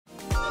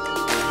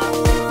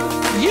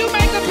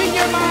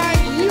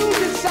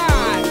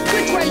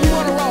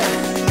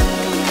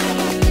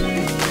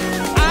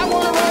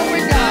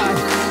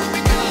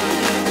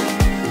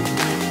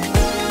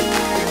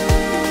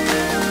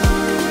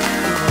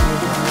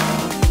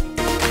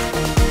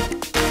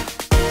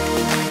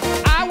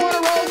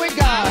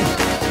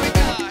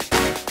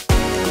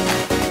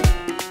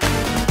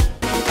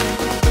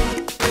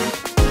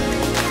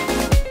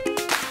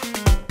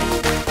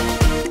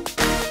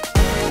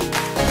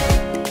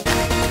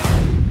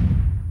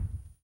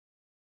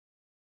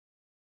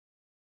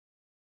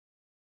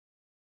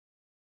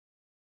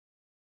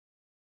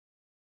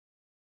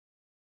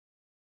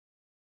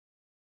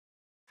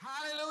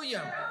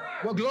Hallelujah.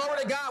 Well,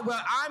 glory to God.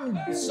 Well,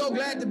 I'm so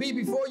glad to be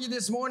before you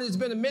this morning. It's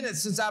been a minute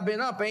since I've been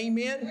up.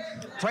 Amen.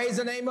 Praise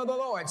the name of the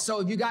Lord.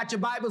 So if you got your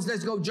Bibles,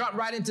 let's go jump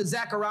right into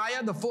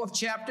Zechariah, the 4th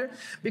chapter,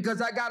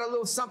 because I got a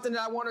little something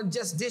that I want to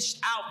just dish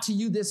out to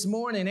you this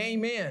morning.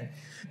 Amen.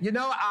 You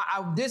know,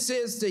 this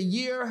is the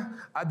year,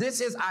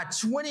 this is our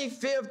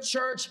 25th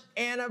church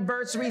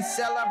anniversary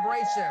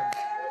celebration.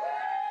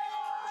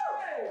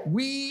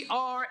 We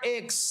are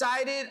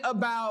excited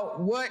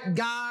about what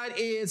God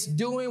is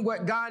doing,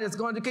 what God is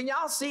going to do. Can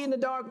y'all see in the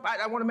dark?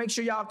 I want to make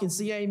sure y'all can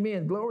see.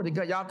 Amen. Glory to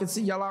God. Y'all can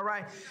see. Y'all all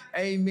right?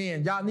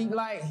 Amen. Y'all need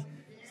light?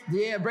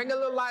 Yeah, bring a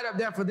little light up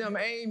there for them.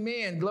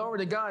 Amen. Glory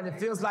to God. It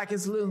feels like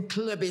it's a little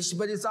clubbish,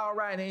 but it's all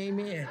right.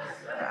 Amen.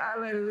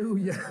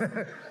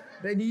 Hallelujah.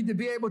 They need to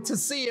be able to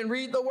see and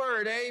read the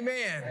word.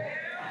 Amen.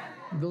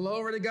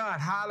 Glory to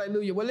God.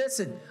 Hallelujah. Well,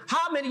 listen,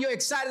 how many of you are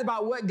excited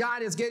about what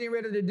God is getting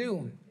ready to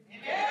do?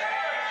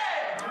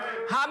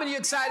 How many of you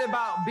excited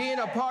about being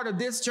a part of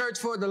this church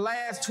for the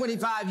last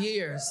 25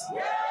 years?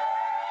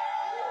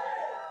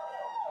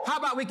 How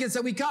about we can say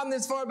we come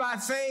this far by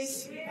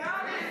faith,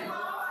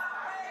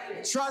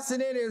 trusting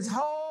in his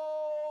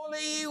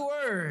holy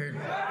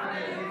word.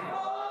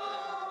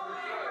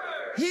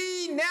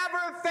 He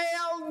never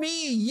failed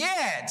me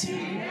yet.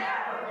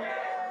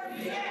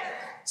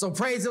 So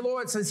praise the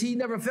Lord. Since he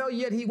never failed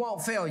you yet, he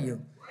won't fail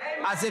you.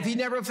 I said, if he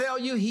never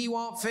failed you, he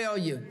won't fail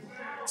you.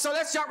 So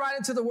let's jump right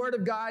into the word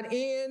of God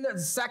in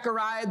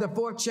Zechariah, the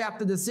 4th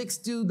chapter, the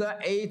 6th to the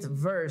 8th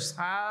verse.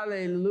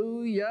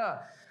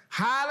 Hallelujah.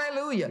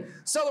 Hallelujah.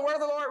 So the word of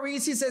the Lord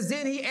reads, he says,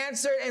 then he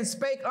answered and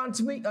spake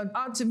unto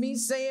me,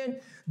 saying,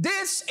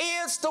 this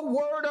is the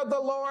word of the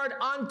Lord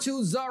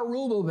unto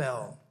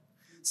Zerubbabel,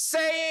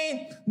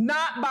 saying,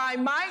 not by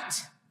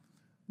might,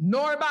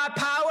 nor by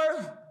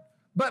power,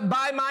 but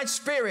by my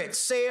spirit,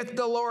 saith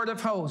the Lord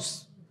of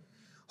hosts.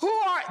 Who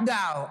art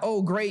thou,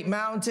 O great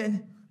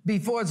mountain?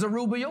 Before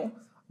Zerubbabel,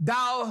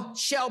 thou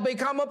shalt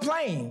become a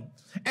plain,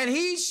 and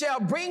he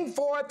shall bring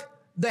forth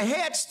the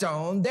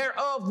headstone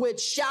thereof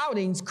with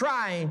shoutings,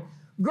 crying,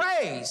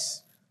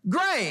 grace,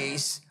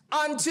 grace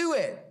unto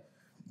it.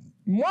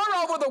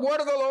 Moreover, the word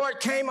of the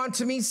Lord came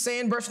unto me,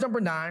 saying, verse number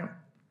 9,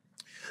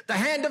 the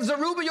hand of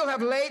Zerubbabel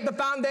have laid the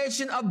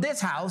foundation of this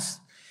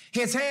house.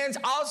 His hands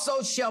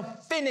also shall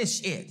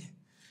finish it.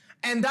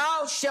 And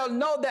thou shalt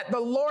know that the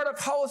Lord of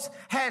hosts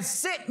has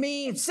sent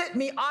me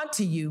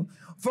unto you.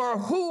 For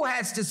who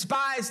has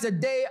despised the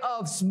day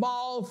of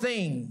small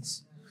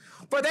things?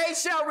 For they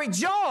shall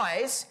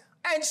rejoice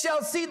and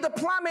shall see the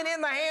plummet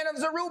in the hand of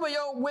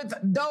Zerubbabel with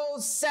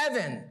those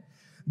 7.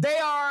 They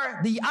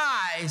are the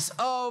eyes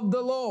of the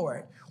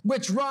Lord,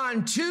 which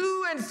run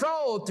to and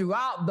fro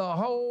throughout the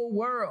whole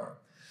world.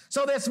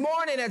 So this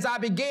morning, as I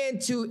began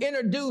to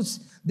introduce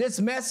this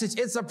message,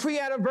 it's a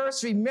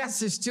pre-anniversary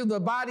message to the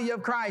body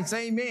of Christ.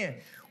 Amen.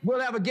 We'll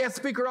have a guest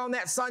speaker on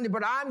that Sunday,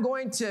 but I'm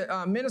going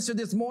to minister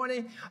this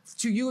morning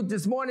to you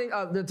this morning.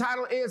 The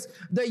title is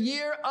The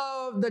Year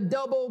of the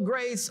Double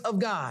Grace of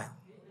God.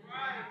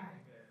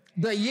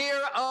 The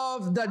year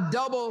of the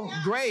double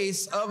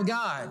grace of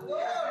God.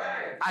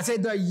 I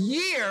said the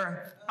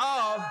year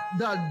of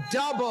the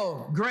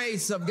double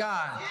grace of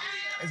God.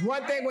 It's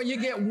one thing when you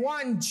get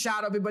one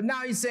shot of it, but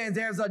now he's saying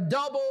there's a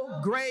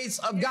double grace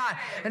of God.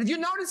 And if you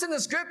notice in the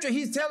scripture,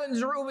 he's telling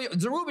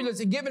Zerubbabel,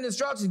 he's giving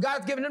instructions.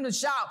 God's giving him to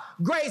shout,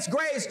 grace,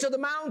 grace to the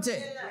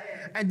mountain.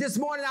 And this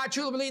morning, I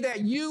truly believe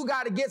that you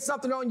got to get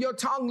something on your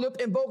tongue, lip,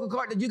 and vocal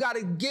cord, that you got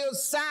to give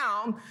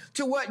sound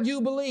to what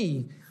you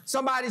believe.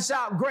 Somebody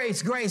shout,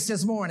 grace, grace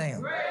this morning.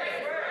 Grace, grace.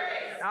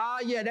 Oh,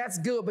 yeah, that's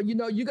good. But, you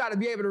know, you got to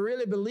be able to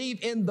really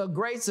believe in the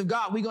grace of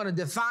God. We're going to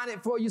define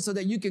it for you so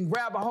that you can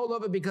grab a hold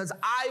of it, because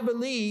I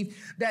believe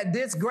that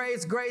this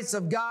grace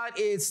of God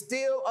is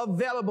still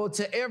available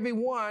to every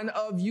one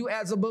of you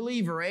as a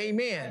believer.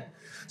 Amen.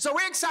 So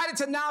we're excited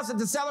to announce that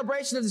the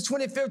celebration of the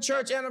 25th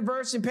church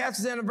anniversary,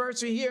 pastor's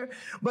anniversary here.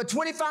 But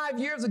 25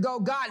 years ago,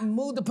 God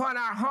moved upon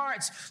our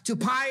hearts to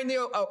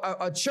pioneer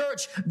a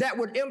church that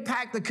would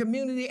impact the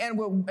community and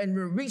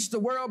reach the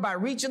world by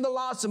reaching the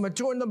lost and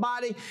maturing the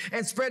body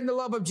and spreading the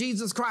love of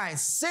Jesus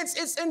Christ. Since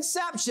its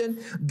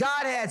inception,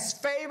 God has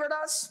favored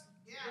us.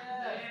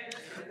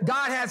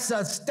 God has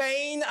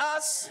sustained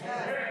us.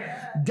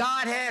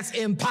 God has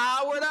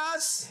empowered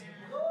us.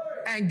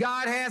 And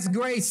God has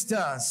graced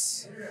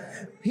us.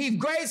 He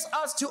graced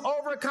us to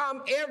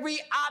overcome every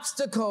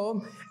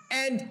obstacle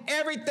and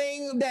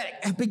everything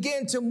that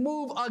began to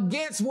move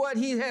against what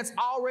he has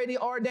already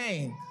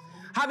ordained.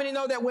 How many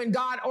know that when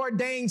God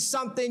ordains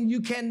something, you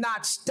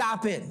cannot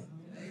stop it?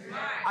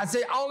 I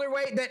say only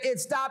way that it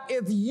stops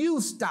if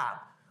you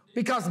stop.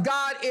 Because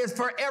God is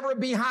forever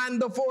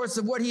behind the force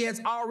of what he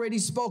has already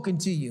spoken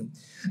to you.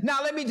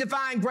 Now, let me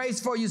define grace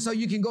for you so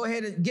you can go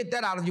ahead and get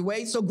that out of your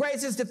way. So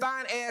grace is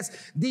defined as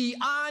the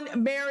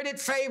unmerited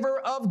favor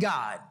of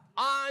God.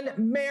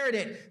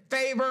 Unmerited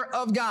favor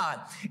of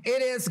God.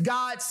 It is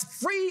God's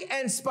free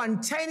and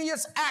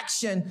spontaneous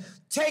action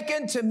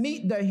taken to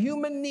meet the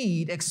human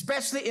need,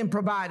 especially in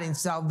providing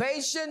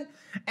salvation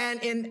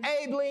and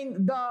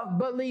enabling the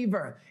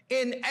believer.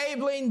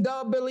 Enabling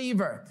the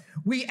believer.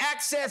 We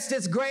access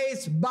this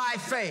grace by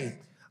faith.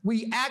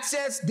 We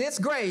access this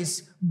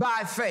grace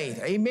by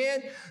faith.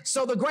 Amen.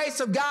 So the grace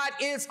of God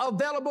is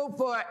available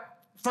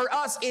for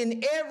us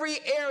in every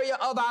area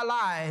of our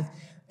life,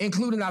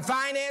 including our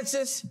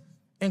finances,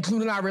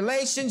 including our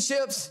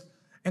relationships,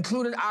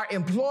 including our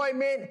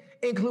employment,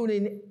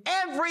 including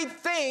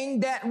everything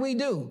that we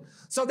do.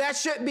 So there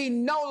should be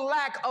no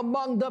lack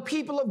among the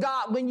people of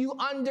God when you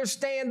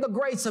understand the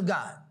grace of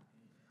God.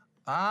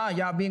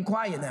 Y'all being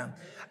quiet now.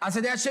 I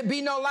said there should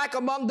be no lack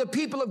among the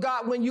people of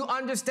God when you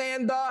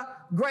understand the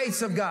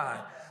grace of God.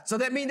 So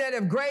that means that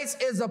if grace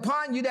is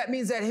upon you, that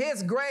means that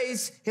his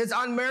grace, his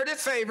unmerited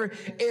favor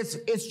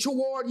is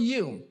toward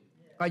you.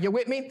 Are you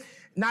with me?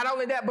 Not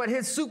only that, but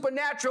his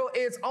supernatural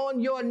is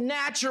on your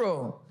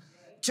natural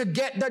to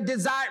get the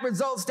desired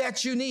results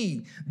that you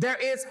need. There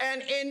is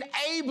an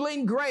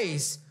enabling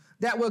grace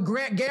that will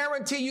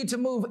guarantee you to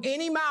move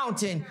any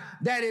mountain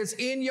that is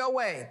in your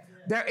way.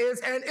 There is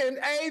an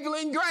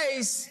enabling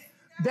grace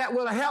that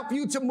will help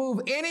you to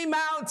move any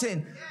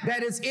mountain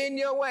that is in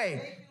your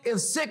way. If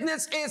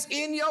sickness is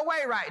in your way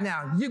right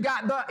now, you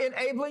got the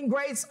enabling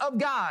grace of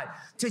God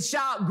to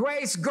shout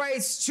grace,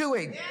 grace to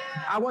it.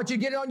 I want you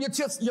to get it on your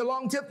tips, your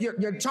long tip,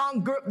 your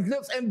tongue,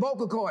 lips, and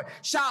vocal cord.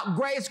 Shout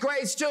grace,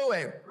 grace to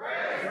it.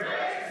 Grace,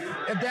 grace to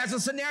it. If there's a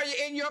scenario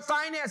in your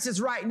finances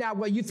right now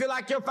where you feel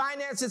like your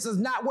finances is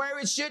not where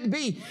it should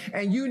be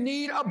and you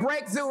need a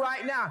breakthrough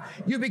right now,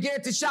 you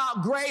begin to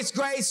shout grace,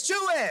 grace to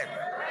it.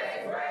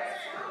 Grace, grace.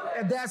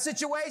 If there are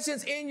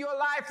situations in your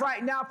life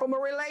right now from a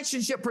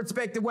relationship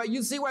perspective where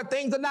you see where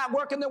things are not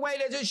working the way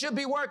that it should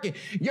be working.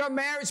 Your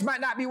marriage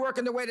might not be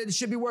working the way that it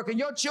should be working.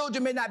 Your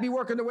children may not be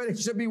working the way they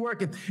should be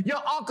working.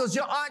 Your uncles,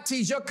 your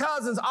aunties, your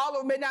cousins, all of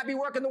them may not be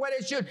working the way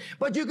they should.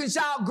 But you can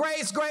shout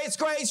grace, grace,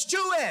 grace to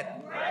it.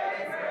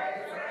 Grace,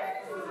 grace,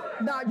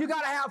 grace. Now, you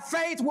got to have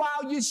faith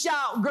while you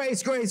shout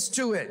grace, grace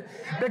to it.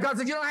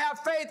 Because if you don't have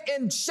faith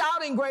in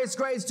shouting grace,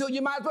 grace to it,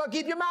 you might as well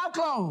keep your mouth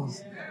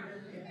closed.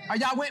 Are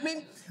y'all with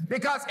me?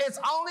 Because it's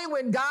only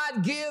when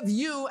God gives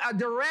you a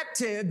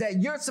directive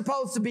that you're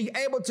supposed to be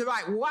able to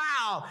write,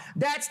 wow,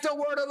 that's the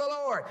word of the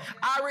Lord.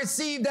 I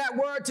received that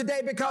word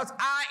today because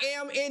I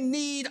am in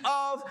need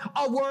of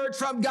a word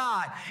from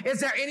God. Is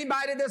there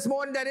anybody this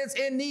morning that is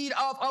in need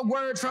of a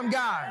word from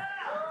God?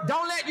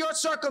 Don't let your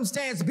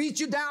circumstance beat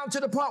you down to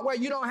the point where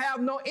you don't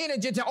have no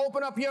energy to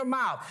open up your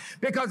mouth.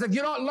 Because if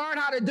you don't learn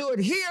how to do it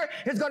here,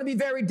 it's going to be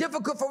very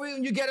difficult for you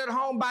when you get at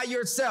home by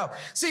yourself.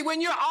 See,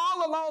 when you're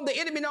all alone, the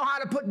enemy knows how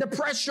to put the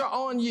pressure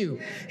on you.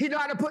 He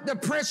knows how to put the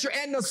pressure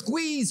and the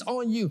squeeze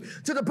on you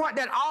to the point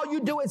that all you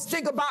do is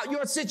think about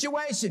your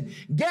situation.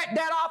 Get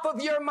that off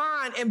of your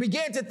mind and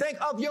begin to think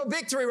of your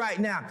victory right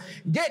now.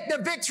 Get the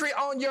victory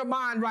on your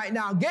mind right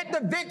now. Get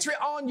the victory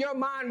on your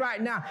mind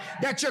right now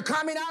that you're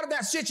coming out of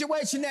that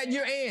situation that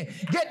you're in.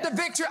 Get the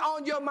victory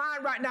on your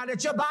mind right now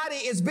that your body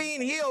is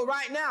being healed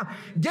right now.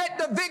 Get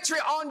the victory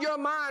on your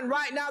mind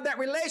right now that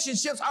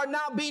relationships are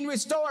now being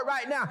restored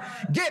right now.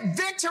 Get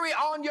victory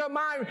on your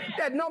mind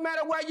that no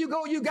matter where you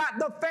go, you got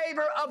the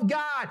favor of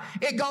God.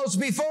 It goes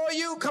before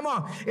you. Come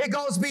on. It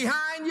goes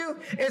behind you.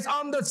 It's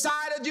on the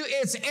side of you.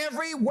 It's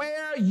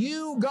everywhere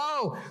you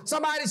go.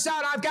 Somebody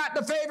shout, I've got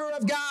the favor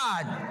of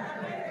God.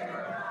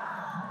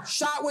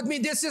 Shout with me,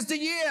 this is the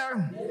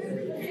year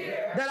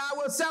that I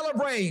will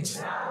celebrate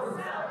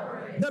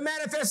the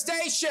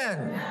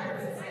manifestation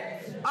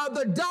of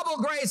the double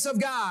grace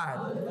of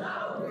God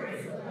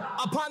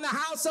upon the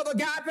house of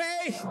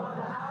Agape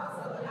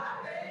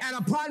and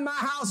upon my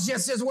house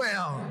just as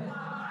well.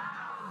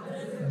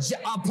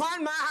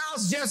 Upon my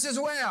house just as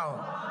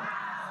well.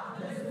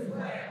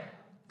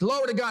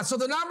 Glory to God. So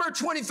the number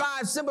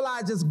 25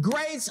 symbolizes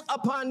grace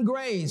upon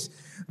grace,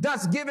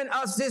 thus giving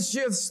us this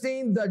year's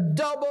theme, the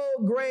double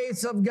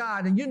grace of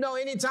God. And you know,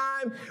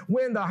 anytime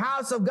when the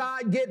house of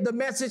God get the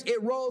message,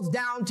 it rolls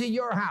down to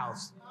your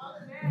house.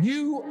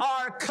 You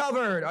are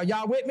covered. Are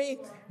y'all with me?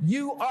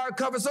 You are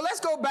covered. So let's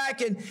go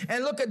back and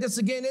look at this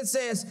again. It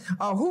says,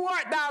 who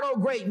art thou, O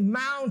great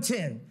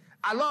mountain?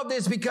 I love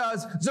this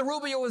because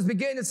Zerubbabel was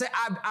beginning to say,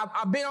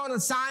 I've been on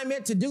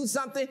assignment to do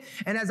something.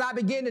 And as I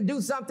begin to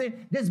do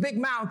something, this big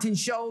mountain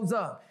shows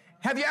up.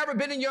 Have you ever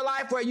been in your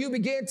life where you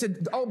begin to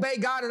obey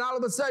God and all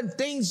of a sudden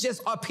things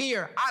just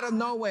appear out of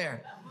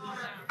nowhere?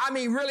 I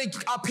mean, really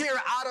appear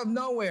out of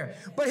nowhere.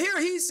 But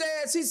here he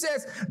says,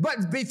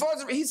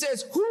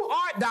 who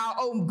art thou,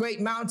 O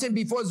great mountain,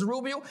 before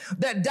Zerubbabel,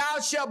 that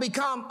thou shalt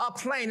become a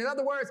plain? In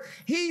other words,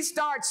 he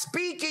starts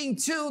speaking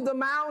to the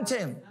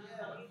mountain.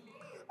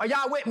 Are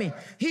y'all with me?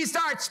 He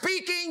starts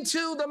speaking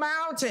to the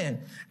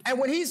mountain. And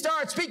when he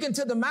starts speaking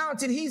to the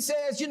mountain, he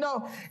says, now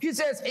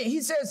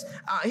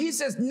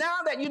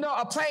that you know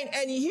a plain,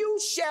 and you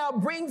shall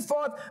bring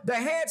forth the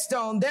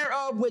headstone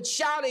thereof with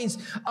shoutings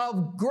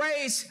of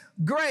grace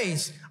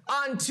grace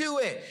unto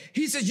it.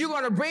 He says, you're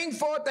going to bring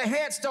forth the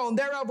headstone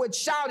thereof with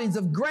shoutings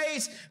of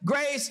grace,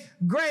 grace,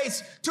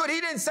 grace to it.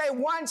 He didn't say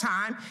one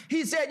time.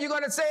 He said, you're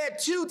going to say it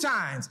 2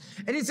 times.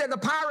 And he said, the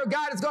power of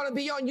God is going to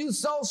be on you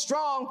so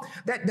strong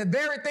that the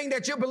very thing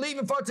that you're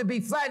believing for to be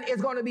flattened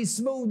is going to be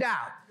smoothed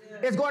out.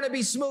 It's going to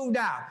be smoothed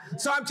out.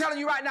 So I'm telling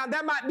you right now,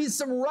 there might be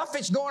some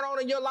roughage going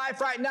on in your life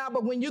right now,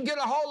 but when you get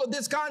a hold of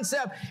this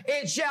concept,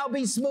 it shall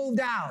be smoothed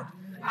out.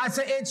 I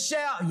say it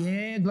shall.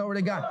 Yeah, glory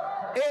to God.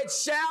 It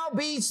shall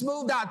be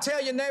smoothed out.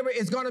 Tell your neighbor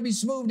it's going to be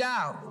smoothed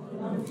out.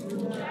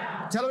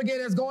 Tell them again,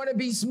 it's going to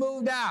be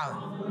smoothed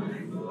out.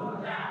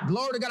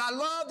 Glory to God. I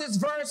love this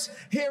verse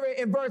here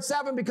in verse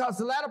 7 because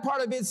the latter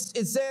part of it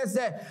says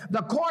that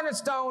the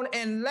cornerstone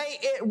and lay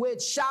it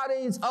with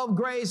shoutings of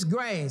grace,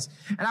 grace.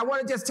 And I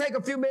want to just take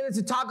a few minutes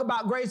to talk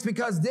about grace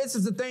because this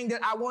is the thing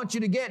that I want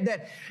you to get,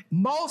 that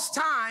most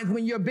times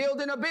when you're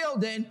building a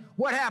building,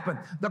 what happened?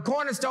 The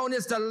cornerstone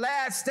is the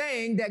last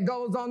thing that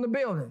goes on the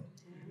building.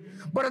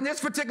 But in this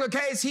particular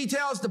case,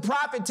 the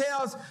prophet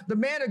tells the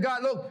man of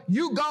God, look,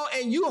 you go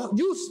and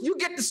you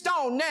get the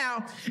stone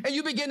now, and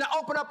you begin to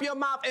open up your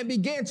mouth and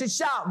begin to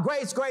shout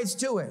grace, grace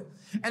to it.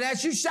 And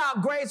as you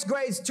shout grace,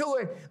 grace to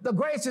it, the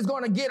grace is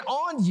going to get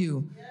on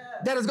you.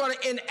 That is going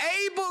to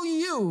enable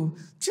you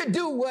to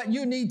do what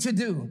you need to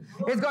do.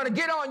 It's going to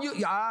get on you.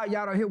 Y'all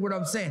don't hear what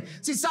I'm saying.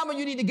 See, some of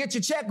you need to get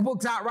your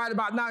checkbooks out right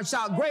about now and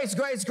shout grace,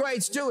 grace,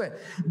 grace to it.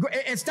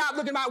 And stop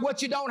looking about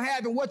what you don't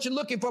have and what you're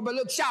looking for, but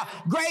look, shout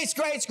grace,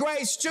 grace,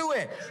 grace to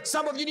it.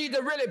 Some of you need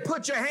to really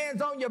put your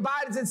hands on your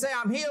bodies and say,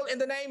 I'm healed in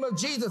the name of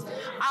Jesus.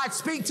 I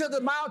speak to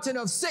the mountain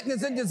of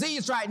sickness and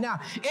disease right now.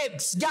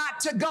 It's got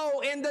to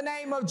go in the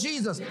name of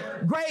Jesus.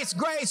 Grace,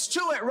 grace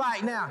to it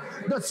right now.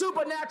 The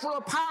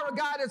supernatural power of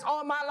God is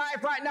on my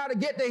life right now to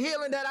get the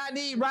healing that I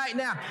need right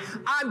now.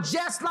 I'm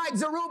just like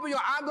Zerubbabel.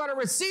 I'm going to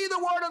receive the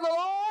word of the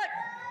Lord.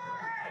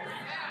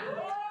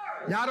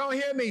 Y'all don't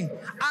hear me.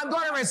 I'm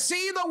going to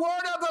receive the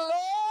word of the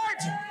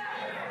Lord,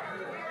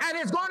 and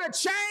it's going to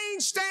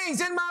change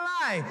things in my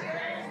life.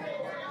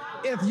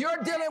 If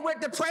you're dealing with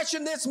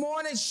depression this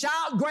morning,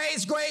 shout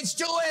grace, grace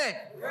to it.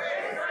 Grace,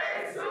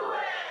 grace to it.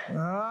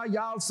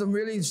 Y'all some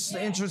really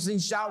interesting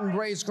shouting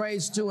grace,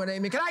 grace to it.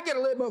 Amen. Can I get a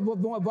little bit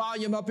more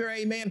volume up here?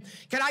 Amen.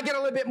 Can I get a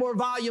little bit more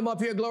volume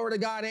up here? Glory to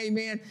God.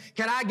 Amen.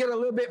 Can I get a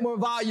little bit more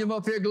volume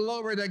up here?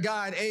 Glory to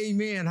God.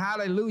 Amen.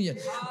 Hallelujah.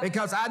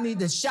 Because I need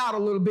to shout a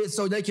little bit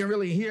so they can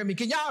really hear me.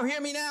 Can y'all hear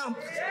me now?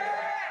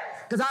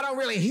 Because I don't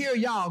really hear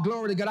y'all.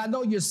 Glory to God. I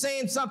know you're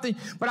saying something,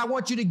 but I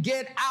want you to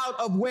get out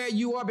of where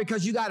you are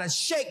because you got to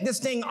shake this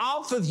thing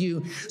off of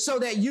you so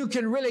that you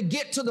can really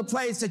get to the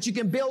place that you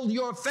can build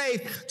your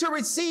faith to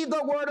receive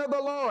the word of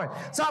the Lord.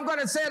 So I'm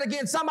going to say it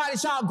again. Somebody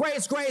shout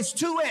grace, grace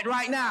to it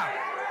right now.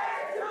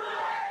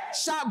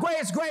 Shout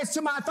grace, grace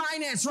to my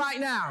finance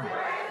right now.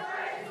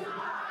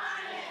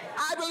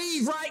 I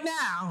believe right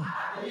now,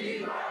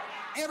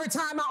 every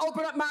time I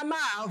open up my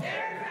mouth,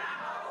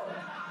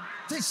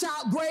 to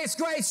shout grace,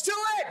 grace to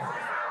it.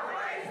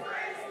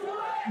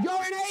 Your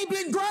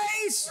enabling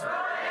grace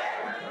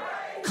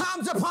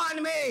comes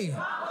upon me.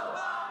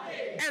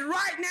 And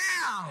right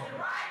now,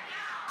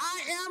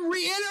 I am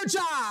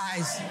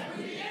re-energized.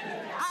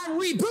 I'm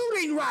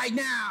rebooting right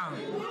now.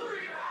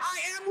 I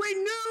am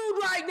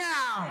renewed right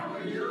now.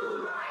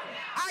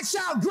 I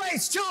shout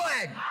grace to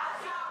it.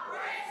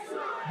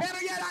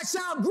 Better yet, I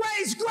shout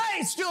grace,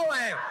 grace to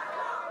it.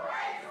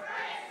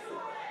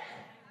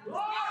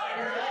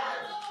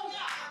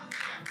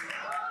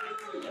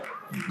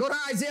 Go to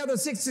Isaiah, the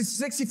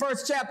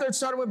 61st chapter,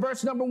 starting with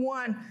verse number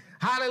 1.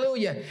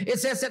 Hallelujah. It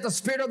says that the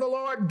Spirit of the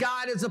Lord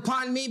God is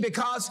upon me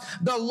because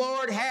the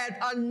Lord had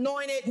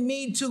anointed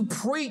me to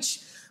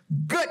preach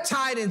good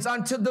tidings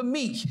unto the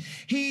meek.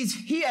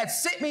 He had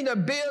sent me to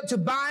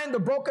bind the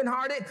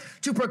brokenhearted,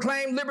 to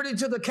proclaim liberty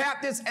to the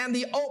captives and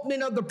the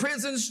opening of the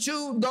prisons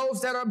to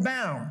those that are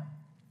bound,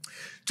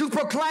 to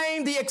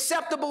proclaim the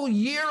acceptable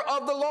year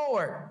of the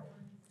Lord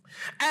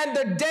and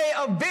the day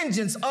of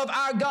vengeance of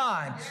our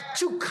God,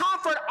 to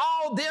comfort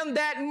all them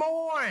that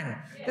mourn.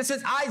 This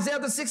is Isaiah,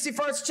 the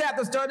 61st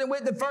chapter, starting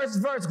with the first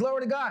verse.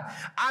 Glory to God.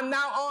 I'm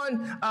now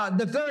on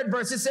the third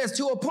verse. It says,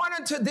 to appoint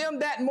unto them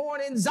that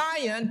mourn in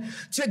Zion,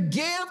 to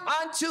give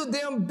unto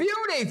them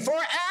beauty for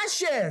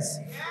ashes,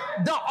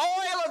 the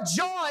oil of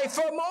joy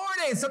for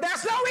mourning. So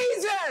that's no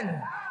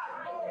reason.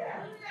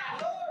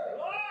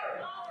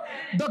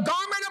 The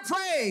garment of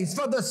praise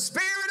for the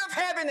spirit of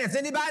heaviness.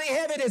 Anybody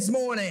heavy this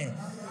morning?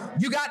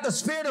 You got the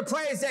spirit of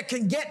praise that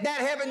can get that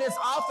heaviness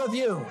off of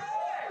you.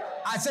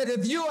 I said,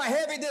 if you are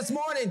heavy this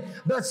morning,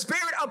 the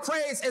spirit of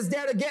praise is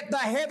there to get the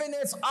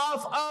heaviness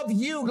off of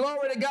you.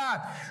 Glory to God.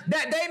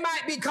 That they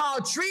might be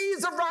called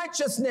trees of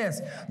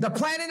righteousness, the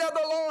planting of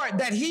the Lord,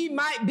 that he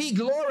might be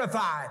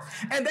glorified.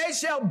 And they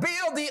shall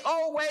build the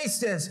old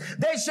wastes.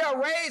 They shall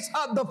raise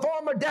up the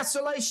former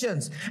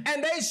desolations,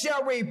 and they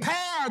shall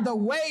repair the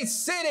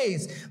waste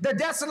cities, the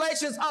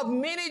desolations of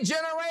many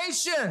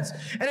generations.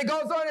 And it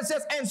goes on and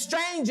says, and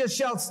strangers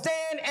shall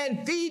stand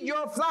and feed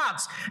your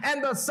flocks,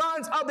 and the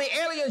sons of the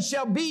aliens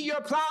shall be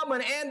your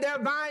plowmen and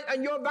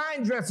your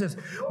vine dressers.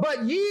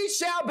 But ye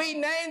shall be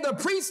named the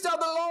priests of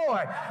the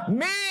Lord.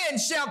 Men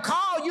shall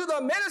call you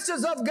the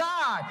ministers of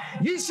God.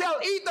 Ye shall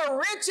eat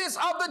the riches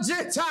of the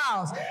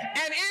Gentiles,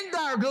 and in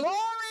their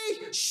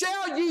glory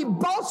shall ye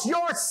boast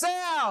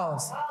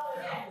yourselves.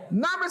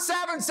 Number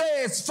 7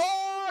 says,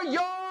 for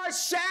your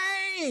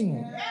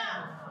shame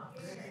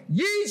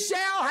ye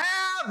shall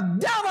have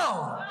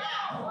double.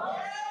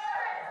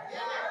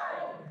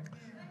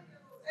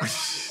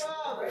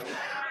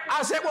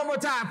 I'll say it one more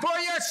time. For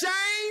your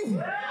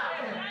shame,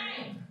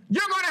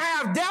 you're going to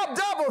have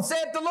double,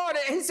 said the Lord.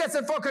 And he says,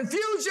 and for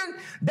confusion,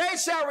 they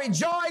shall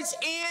rejoice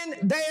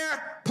in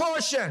their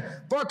portion.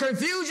 For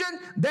confusion,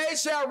 they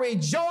shall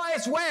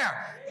rejoice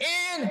where?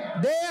 In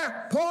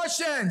their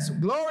portions.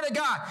 Glory to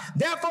God.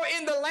 Therefore,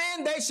 in the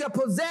land, they shall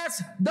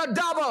possess the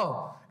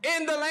double.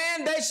 In the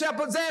land, they shall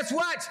possess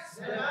what?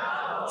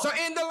 No. So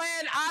in the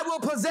land, I will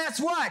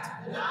possess what?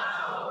 No.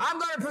 I'm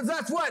going to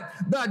possess what?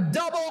 The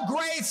double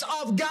grace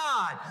of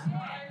God.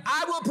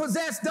 I will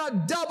possess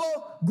the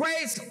double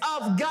grace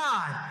of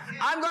God.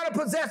 I'm going to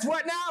possess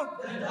what now?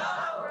 The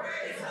double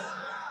grace of God.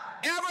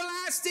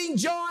 Everlasting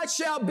joy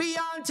shall be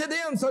unto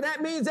them. So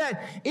that means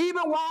that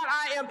even while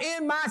I am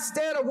in my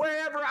stead or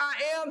wherever I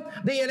am,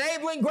 the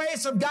enabling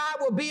grace of God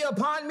will be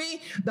upon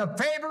me. The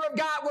favor of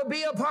God will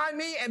be upon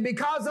me. And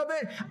because of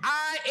it,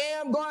 I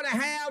am going to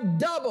have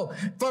double.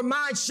 For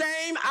my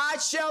shame, I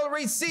shall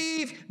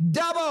receive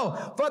double.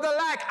 For the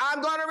lack,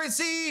 I'm going to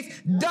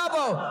receive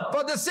double.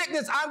 For the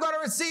sickness, I'm going to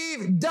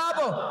receive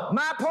double.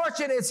 My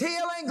portion is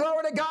healing.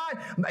 Glory to God.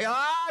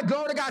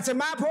 Glory to God. So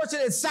my portion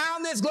is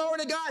soundness. Glory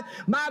to God.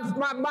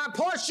 My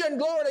portion,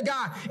 glory to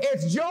God,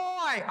 is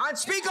joy,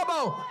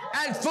 unspeakable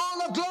and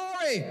full of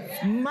glory.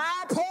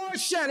 My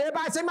portion,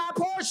 everybody say my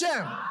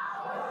portion,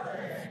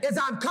 is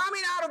I'm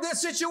coming out of this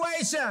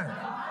situation.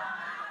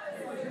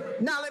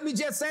 Now, let me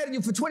just say to you,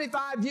 for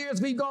 25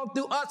 years, we've gone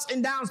through ups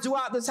and downs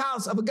throughout this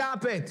house of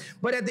Agape.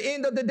 But at the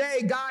end of the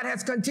day, God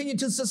has continued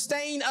to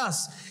sustain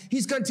us.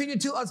 He's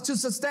continued to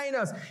sustain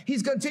us.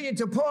 He's continued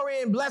to pour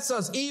in, bless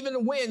us,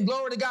 even when,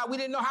 glory to God, we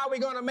didn't know how we're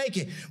going to make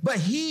it. But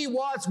he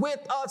was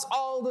with us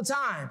all the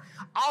time.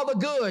 All the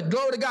good,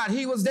 glory to God,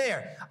 he was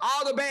there.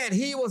 All the bad,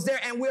 he was there.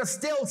 And we're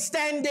still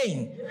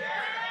standing.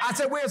 I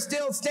said we're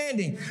still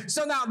standing.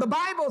 So now the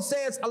Bible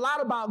says a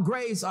lot about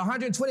grace.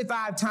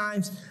 125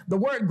 times the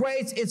word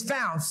grace is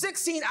found.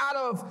 16 out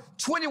of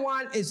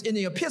 21 is in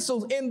the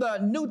epistles in the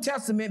New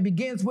Testament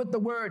begins with the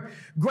word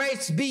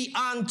grace be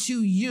unto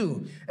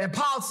you. And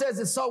Paul says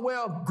it so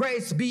well,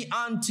 grace be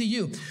unto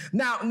you.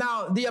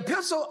 Now the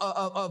epistle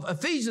of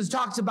Ephesians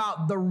talks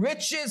about the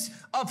riches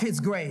of his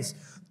grace,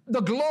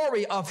 the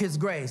glory of his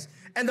grace.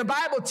 And the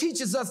Bible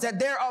teaches us that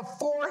there are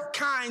 4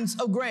 kinds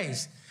of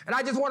grace. And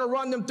I just want to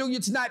run them through you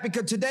tonight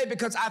because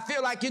I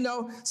feel like,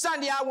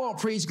 Sunday I won't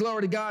preach,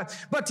 glory to God.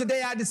 But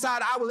today I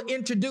decided I will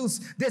introduce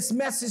this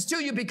message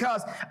to you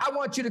because I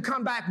want you to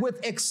come back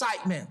with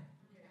excitement.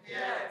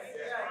 Yes.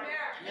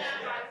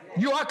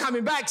 You are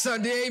coming back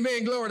Sunday,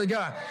 amen, glory to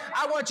God.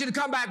 I want you to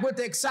come back with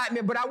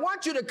excitement, but I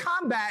want you to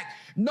come back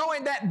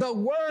knowing that the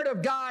word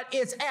of God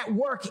is at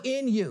work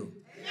in you.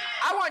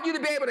 I want you to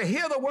be able to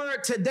hear the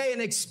word today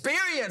and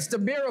experience the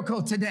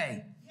miracle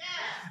today.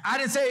 I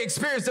didn't say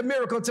experience the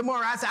miracle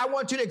tomorrow. I said I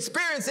want you to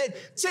experience it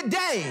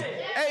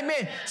today.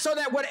 Amen. So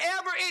that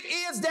whatever it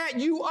is that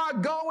you are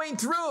going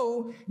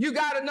through, you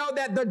got to know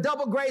that the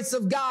double grace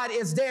of God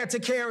is there to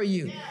carry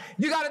you.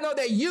 You got to know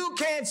that you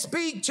can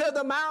speak to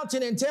the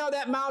mountain and tell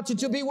that mountain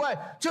to be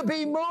what? To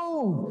be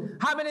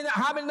moved. How many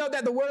know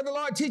that the word of the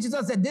Lord teaches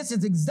us that this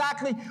is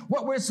exactly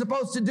what we're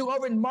supposed to do?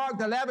 Over in Mark,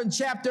 the 11th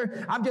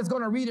chapter, I'm just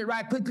going to read it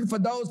right quickly for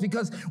those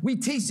because we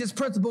teach this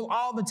principle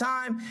all the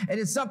time, and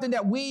it's something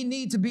that we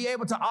need to be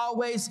able to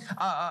always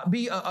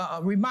be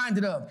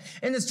reminded of.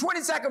 In this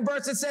 22nd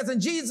verse, it says,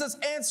 and Jesus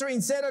answering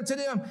said unto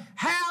them,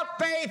 have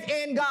faith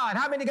in God.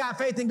 How many got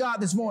faith in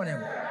God this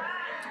morning?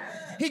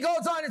 He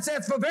goes on and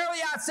says, for verily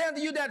I say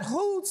unto you that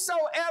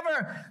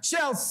whosoever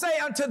shall say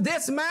unto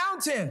this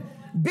mountain,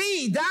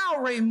 be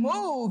thou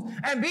removed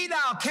and be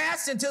thou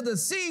cast into the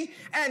sea,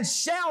 and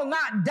shall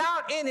not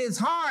doubt in his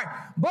heart,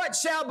 but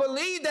shall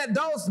believe that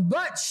those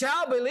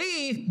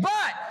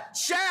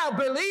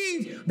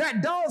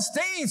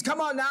things, come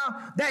on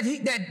now, but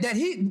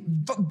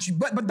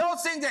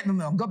those things that,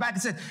 no, go back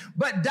and say,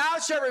 but thou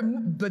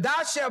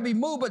shalt be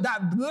moved,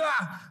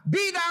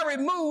 be thou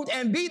removed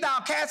and be thou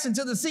cast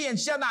into the sea, and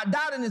shall not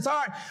doubt in his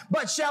heart,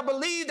 but shall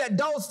believe that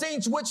those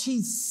things which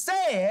he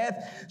saith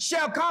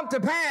shall come to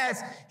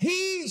pass.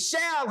 He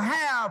shall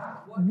have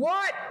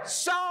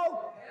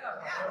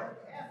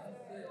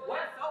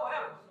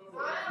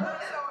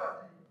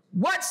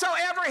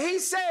whatsoever he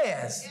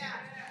says.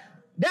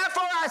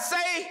 Therefore I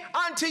say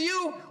unto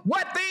you,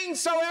 what things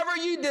soever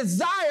you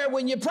desire,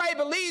 when you pray,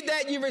 believe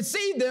that you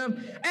receive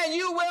them, and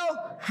you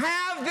will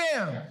have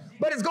them.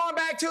 But it's going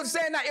back to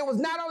saying that it was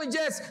not only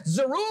just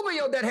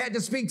Zerubbabel that had to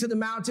speak to the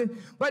mountain,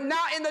 but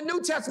now in the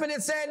New Testament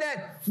it's saying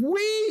that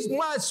we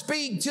must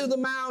speak to the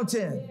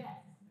mountain.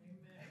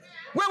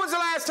 When was the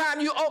last time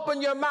you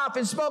opened your mouth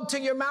and spoke to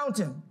your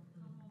mountain?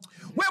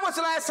 When was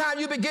the last time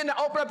you began to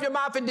open up your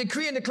mouth and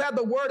decree and declare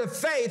the word of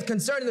faith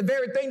concerning the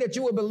very thing that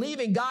you were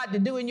believing God to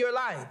do in your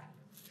life?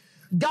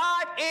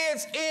 God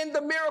is in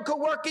the miracle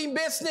working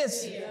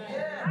business.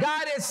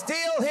 God is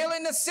still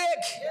healing the sick.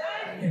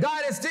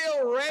 God is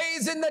still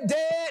raising the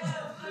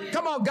dead.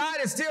 Come on, God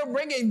is still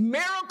bringing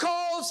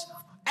miracles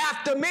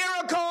after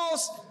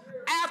miracles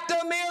after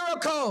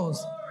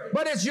miracles.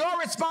 But it's your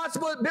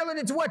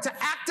responsibility to what? To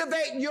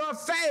activate your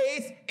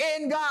faith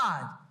in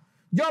God.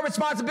 Your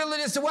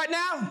responsibility is to what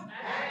now?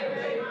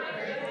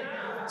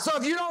 So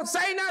if you don't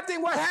say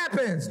nothing, what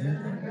happens?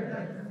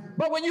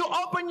 But when you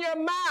open your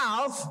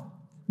mouth,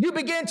 you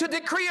begin to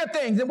decree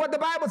things. And what the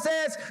Bible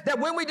says, that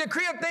when we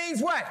decree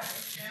things, what?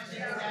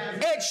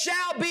 It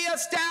shall be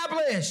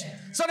established.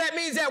 So that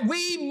means that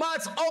we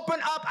must open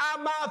up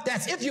our mouth.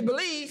 That's if you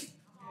believe.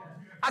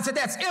 I said,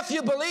 that's if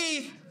you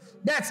believe.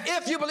 That's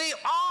if you believe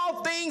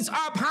all things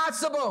are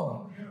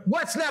possible.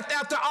 What's left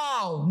after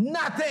all?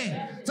 Nothing.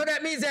 So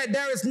that means that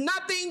there is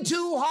nothing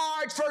too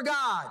hard for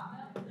God.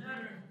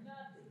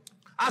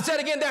 I said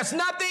again, there's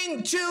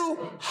nothing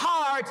too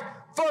hard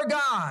for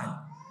God.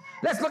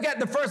 Let's look at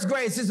the first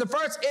grace. The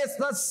first is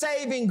the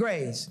saving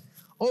grace.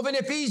 Over in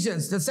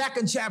Ephesians, the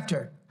 2nd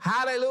chapter.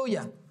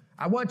 Hallelujah.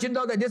 I want you to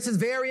know that this is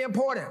very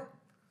important,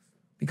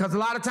 because a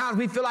lot of times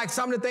we feel like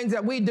some of the things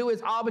that we do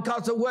is all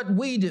because of what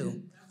we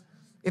do.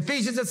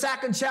 Ephesians, the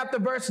 2nd chapter,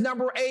 verse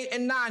number 8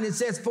 and 9, it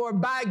says, for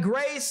by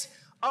grace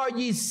are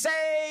ye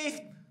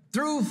saved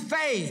through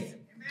faith,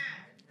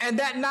 and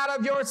that not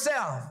of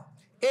yourself.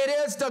 It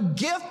is the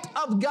gift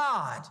of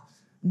God,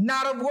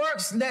 not of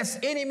works,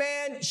 lest any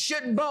man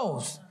should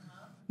boast.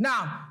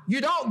 Now,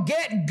 you don't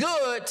get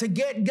good to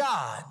get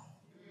God.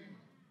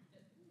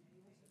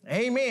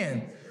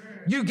 Amen.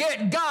 You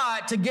get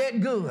God to get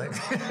good.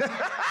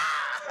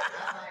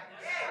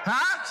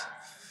 Huh?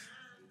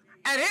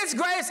 And his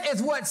grace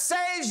is what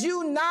saves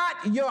you,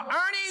 not your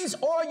earnings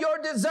or your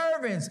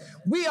deservings.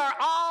 We are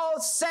all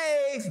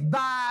saved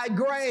by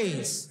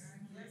grace.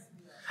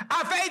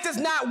 Our faith is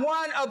not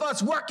one of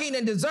us working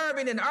and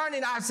deserving and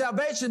earning our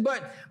salvation,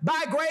 but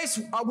by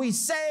grace are we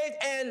saved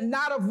and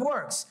not of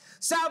works.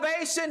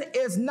 Salvation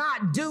is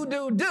not do.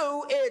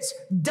 It's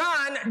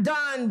done.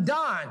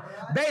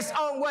 Based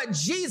on what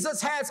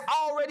Jesus has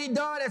already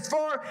done as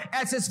far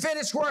as his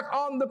finished work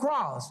on the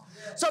cross.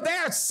 So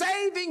there's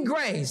saving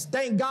grace.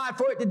 Thank God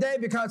for it today,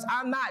 because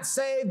I'm not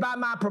saved by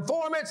my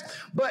performance,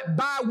 but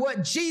by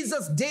what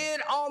Jesus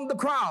did on the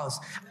cross.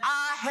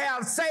 I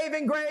have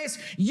saving grace.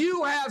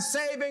 You have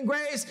saving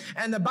grace.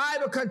 And the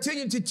Bible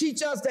continues to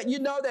teach us that, you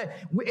know, that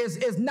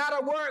it's not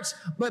a works,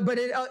 but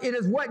it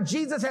is what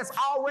Jesus has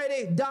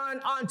already done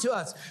unto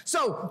us.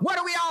 So what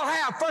do we all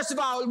have? First of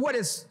all, what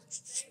is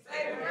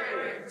saving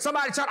grace?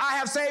 Somebody shout, I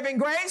have saving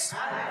grace. I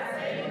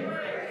have saving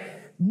grace.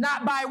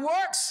 Not by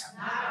works,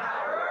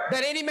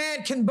 that any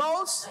man can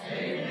boast,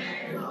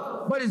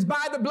 but it's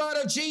by the blood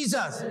of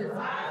Jesus.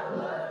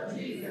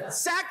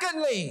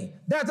 Secondly,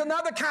 there's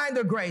another kind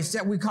of grace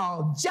that we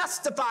call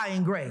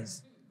justifying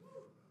grace.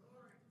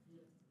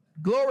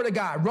 Glory to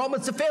God.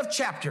 Romans, the 5th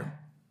chapter.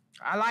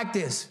 I like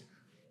this,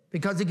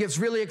 because it gets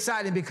really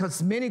exciting,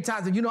 because many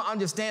times if you don't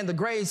understand the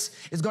grace,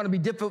 it's going to be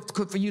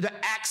difficult for you to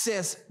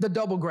access the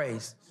double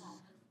grace.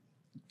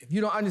 If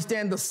you don't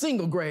understand the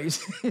single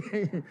grace,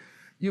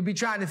 you'll be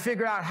trying to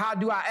figure out, how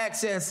do I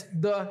access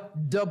the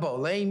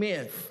double?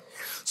 Amen.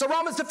 So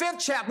Romans, the 5th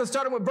chapter,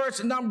 starting with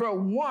verse number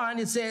 1,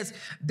 it says,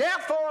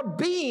 therefore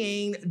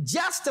being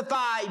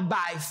justified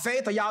by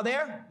faith. Are y'all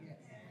there?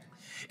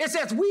 It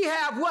says we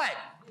have what?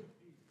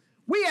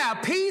 We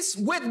have peace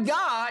with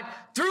God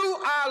through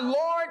our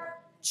Lord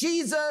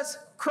Jesus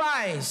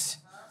Christ.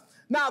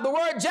 Now, the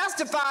word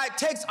justified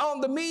takes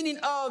on the meaning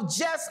of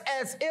just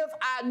as if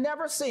I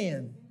never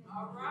sinned.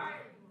 All right.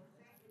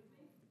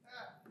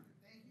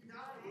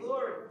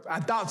 I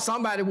thought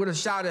somebody would have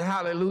shouted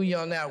hallelujah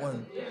on that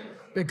one,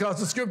 because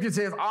the scripture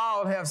says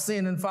all have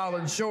sinned and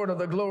fallen short of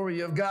the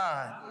glory of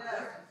God.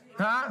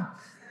 Huh?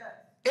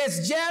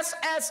 It's just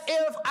as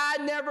if I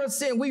never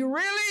sinned. We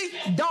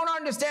really don't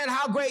understand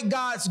how great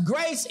God's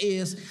grace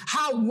is,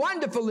 how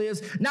wonderful it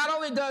is. Not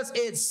only does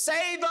it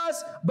save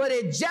us, but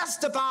it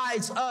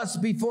justifies us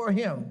before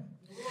him.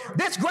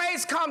 This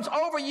grace comes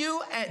over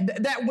you, and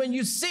that when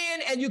you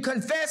sin and you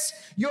confess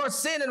your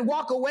sin and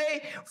walk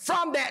away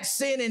from that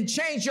sin and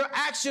change your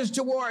actions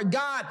toward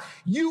God,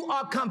 you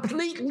are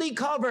completely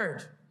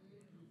covered.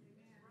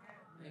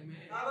 Amen.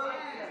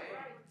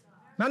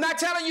 I'm not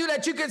telling you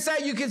that you can say,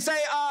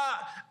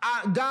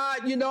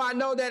 God, you know, I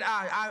know that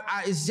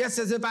it's just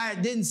as if I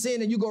didn't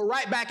sin, and you go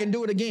right back and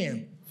do it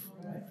again.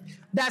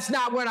 That's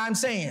not what I'm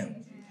saying.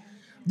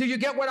 Do you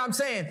get what I'm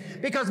saying?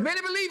 Because many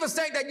believers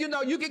think that, you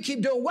know, you can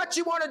keep doing what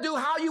you want to do,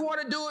 how you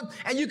want to do it,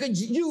 and you can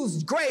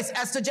use grace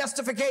as the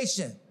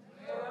justification.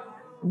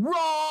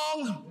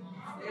 Wrong.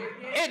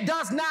 It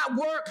does not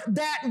work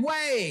that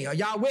way. Are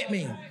y'all with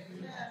me?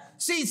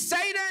 See,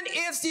 Satan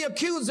is the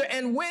accuser,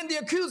 and when the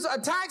accuser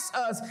attacks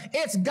us,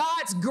 it's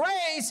God's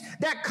grace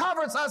that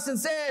covers us and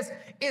says,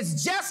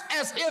 it's just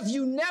as if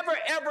you never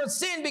ever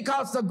sinned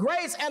because the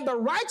grace and the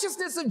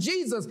righteousness of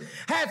Jesus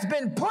has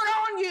been put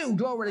on you.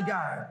 Glory to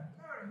God.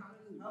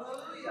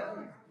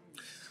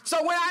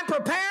 So when I'm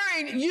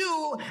preparing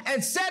you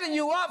and setting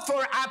you up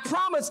for it, I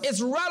promise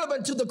it's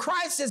relevant to the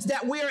crisis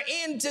that we are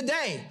in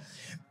today.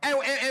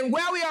 And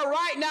where we are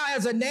right now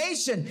as a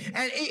nation,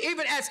 and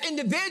even as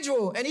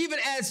individual, and even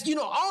as,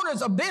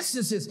 owners of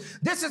businesses,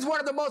 this is one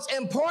of the most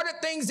important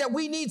things that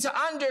we need to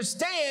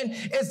understand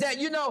is that,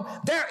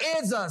 there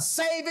is a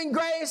saving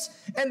grace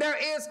and there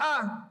is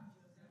a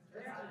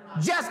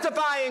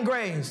justifying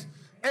grace.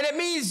 And it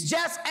means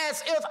just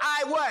as if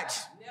I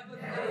what?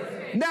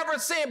 Never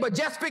sin. But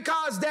just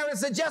because there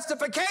is a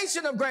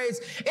justification of grace,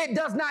 it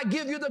does not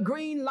give you the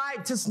green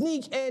light to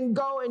sneak and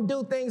go and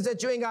do things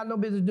that you ain't got no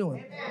business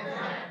doing.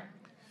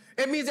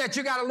 It means that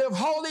you got to live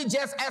holy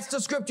just as the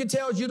scripture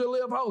tells you to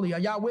live holy. Are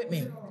y'all with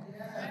me?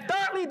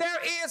 Thirdly, there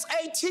is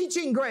a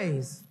teaching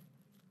grace.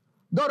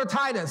 Go to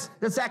Titus,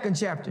 the 2nd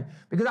chapter,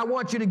 because I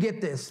want you to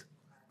get this.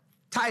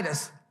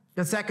 Titus,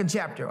 the 2nd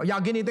chapter. Are y'all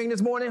getting anything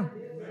this morning?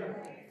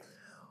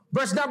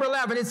 Verse number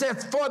 11, it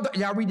says,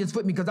 y'all read this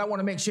with me because I want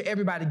to make sure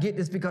everybody get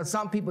this, because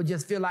some people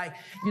just feel like,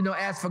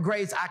 as for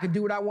grace, I can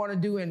do what I want to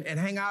do and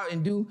hang out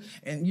and do.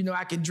 And,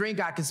 I can drink,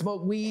 I can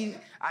smoke weed,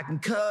 I can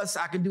cuss,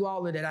 I can do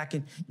all of that. I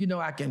can,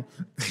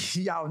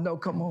 y'all know,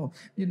 come on,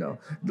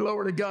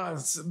 glory to God.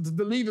 The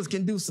believers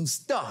can do some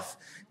stuff,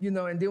 and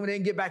then when they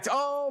get back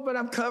to, but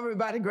I'm covered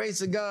by the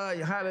grace of God.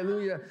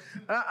 Hallelujah.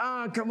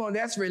 Come on,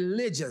 that's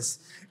religious.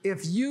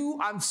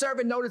 I'm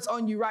serving notice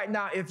on you right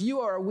now. If you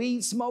are a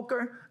weed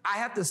smoker, I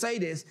have to say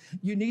this,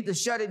 you need to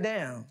shut it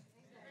down.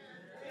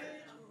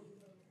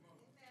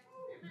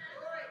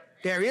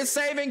 There is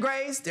saving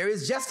grace, there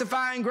is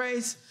justifying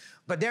grace,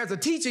 but there's a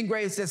teaching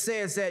grace that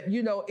says that,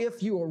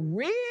 if you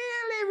really,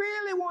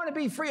 really want to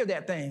be free of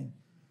that thing,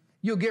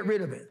 you'll get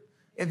rid of it.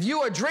 If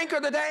you're a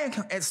drinker today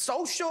and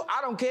social,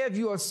 I don't care if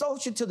you're a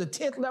social to the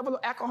 10th level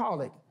of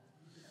alcoholic.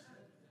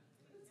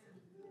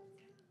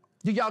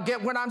 Do y'all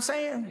get what I'm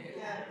saying?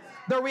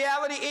 The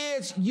reality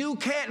is you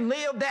can't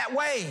live that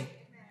way.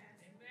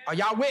 Are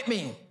y'all with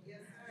me?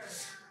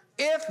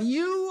 If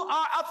you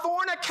are a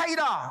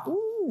fornicator,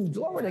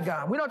 glory to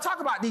God. We don't talk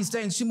about these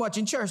things too much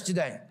in church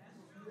today.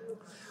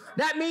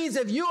 That means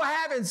if you are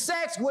having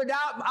sex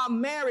without a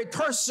married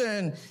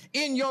person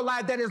in your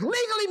life that is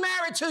legally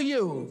married to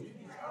you.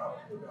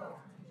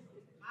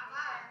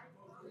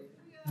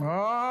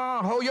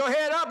 Hold your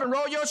head up and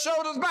roll your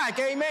shoulders back.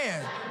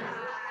 Amen.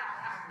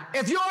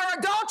 If you're an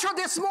adulterer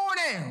this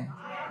morning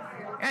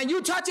and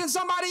you touching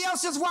somebody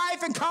else's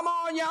wife, and come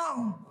on,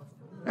 y'all,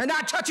 and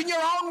not touching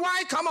your own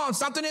wife, come on,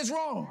 something is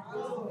wrong.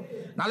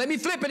 Now let me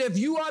flip it. If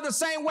you are the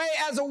same way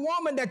as a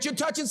woman that you're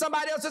touching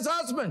somebody else's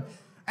husband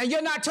and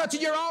you're not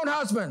touching your own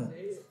husband,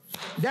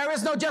 there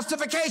is no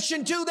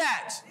justification to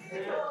that.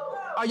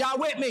 Are y'all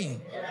with me?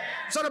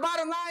 So the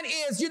bottom line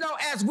is,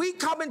 as we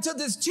come into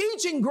this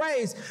teaching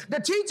grace, the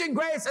teaching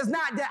grace is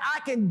not that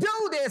I can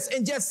do this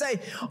and just say,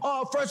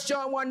 1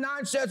 John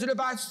 1:9 says that if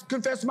I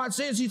confess my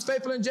sins, he's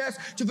faithful and just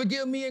to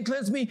forgive me and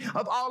cleanse me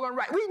of all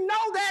unrighteousness. We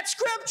know that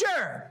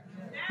scripture.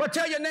 But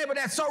tell your neighbor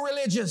that's so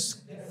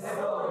religious.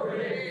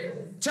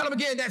 Tell them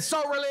again, that's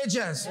so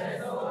religious.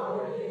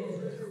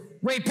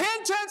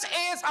 Repentance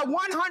is a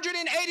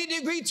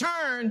 180-degree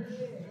turn.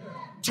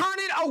 Turn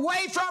it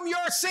away from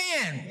your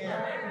sin.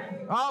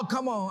 Oh,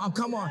 come on,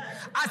 come on.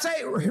 I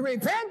say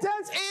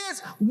repentance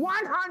is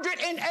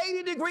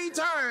 180-degree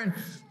turn.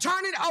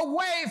 Turn it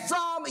away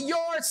from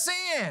your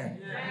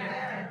sin.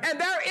 And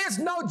there is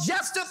no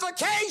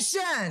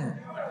justification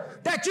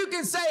that you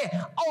can say,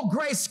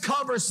 grace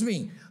covers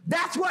me.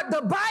 That's what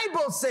the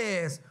Bible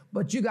says,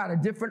 but you got a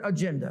different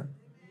agenda.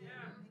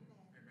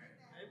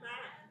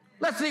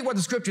 Let's see what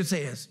the scripture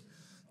says.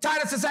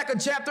 Titus, the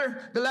 2nd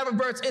chapter, the 11th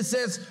verse, it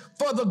says,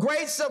 for the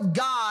grace of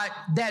God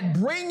that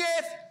bringeth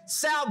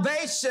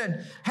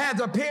salvation has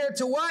appeared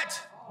to what?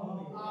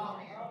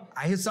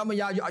 I hear some of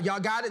y'all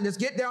got it. Let's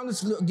get down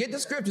get the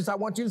scriptures. I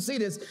want you to see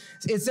this.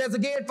 It says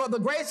again, for the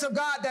grace of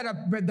God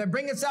that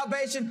bringeth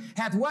salvation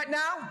hath what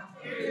now?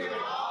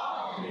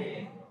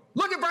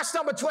 Look at verse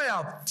number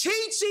 12.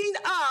 Teaching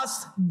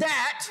us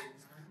that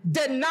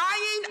denying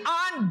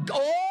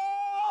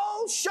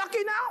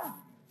shucky now.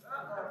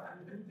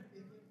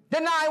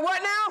 Denying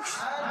what now?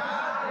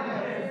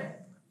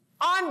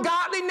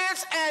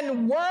 Ungodliness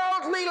and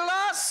worldly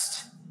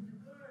lust.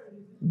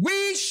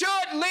 We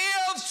should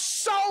live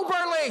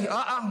soberly.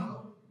 I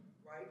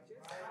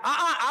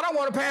don't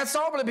want to pass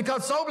soberly,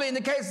 because soberly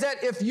indicates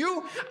that if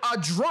you are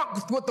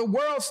drunk with the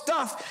world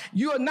stuff,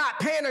 you are not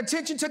paying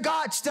attention to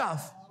God's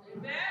stuff.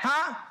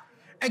 Huh?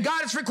 And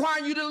God is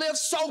requiring you to live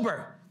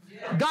sober.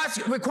 God's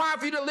requiring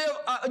for you to live,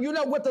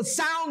 with a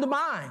sound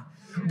mind.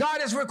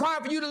 God is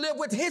requiring for you to live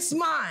with his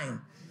mind.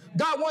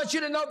 God wants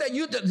you to know that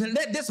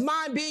let this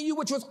mind be in you,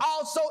 which was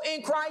also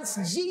in Christ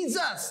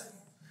Jesus.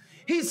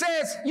 He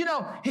says,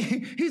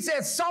 he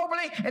says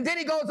soberly, and then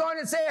he goes on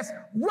and says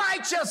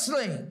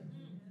righteously.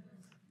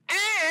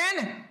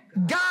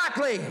 and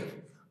godly.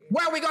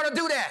 Where are we going to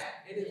do that?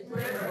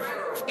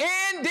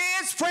 In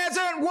this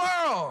present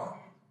world.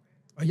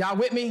 Are y'all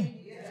with me?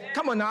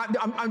 Come on now,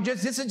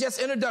 this is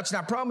just introduction.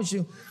 I promise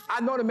you.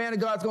 I know the man of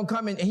God's going to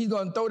come in and he's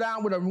going to throw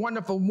down with a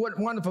wonderful,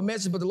 wonderful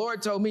message. But the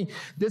Lord told me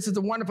this is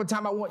a wonderful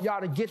time. I want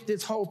y'all to get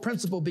this whole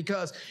principle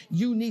because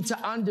you need to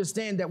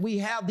understand that we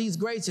have these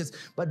graces,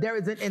 but there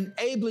is an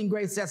enabling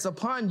grace that's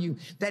upon you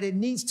that it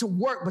needs to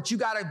work. But you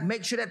got to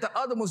make sure that the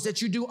other ones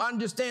that you do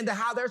understand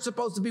how they're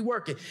supposed to be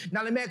working.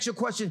 Now, let me ask you a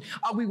question.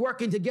 Are we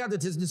working together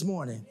this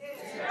morning?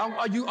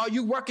 Are you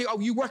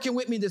working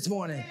with me this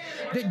morning?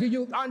 Do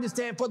you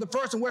understand for the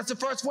first one? Where's the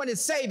first one? Is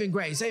saving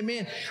grace.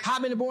 Amen. How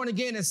many born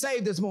again and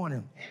saved this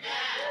morning?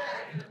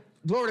 Amen.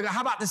 Glory to God.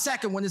 How about the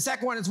second one? The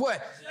second one is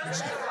what?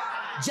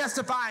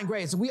 Justifying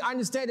grace. We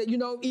understand that,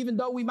 even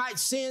though we might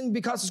sin,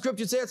 because the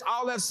scripture says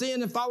all have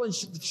sinned and fallen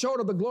short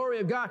of the glory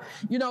of God,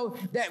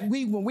 that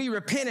when we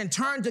repent and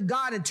turn to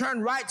God and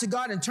turn right to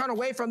God and turn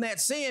away from that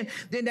sin,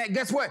 then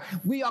guess what?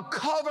 We are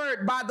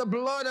covered by the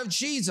blood of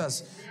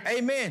Jesus.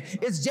 Amen.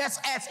 It's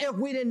just as if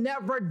we didn't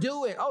never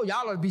do it. Oh,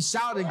 y'all ought to be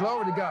shouting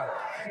glory to God.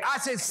 I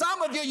said,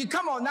 some of you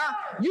come on now,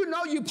 you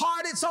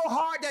partied so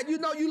hard that you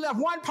left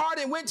one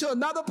party and went to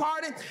another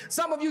party.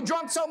 Some of you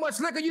drunk so much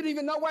liquor you didn't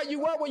even know where you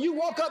were when you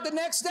woke up the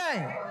next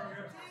day.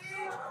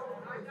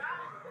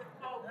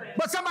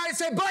 But somebody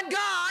say, but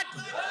God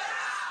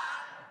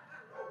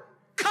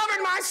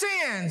covered my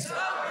sins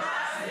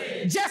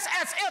just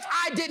as if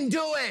I didn't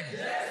do it.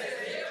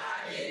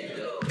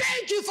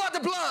 Thank you for the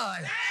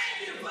blood.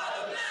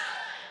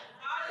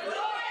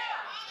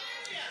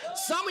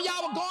 Some of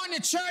y'all were going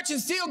to church and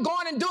still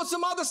going and doing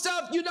some other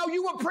stuff.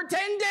 You were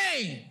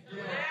pretending.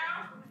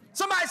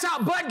 Somebody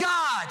shout, but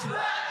God.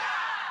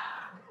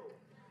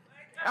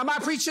 Am I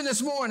preaching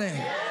this morning?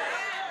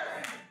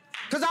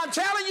 Because I'm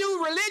telling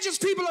you, religious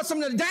people are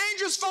some of the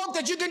dangerous folk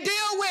that you can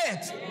deal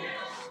with.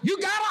 You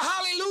got a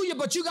hallelujah,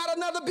 but you got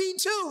another beat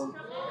too.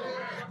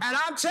 And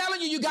I'm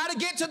telling you, you got to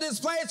get to this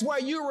place where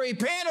you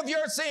repent of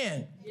your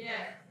sin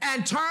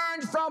and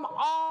turn from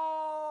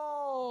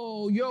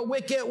all your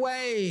wicked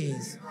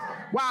ways.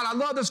 Wow, I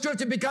love the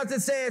scripture because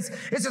it says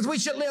we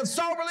should live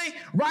soberly,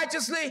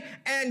 righteously,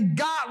 and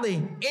godly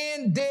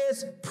in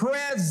this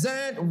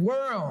present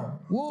world.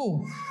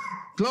 Woo.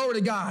 Glory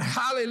to God.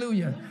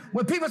 Hallelujah.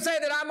 When people say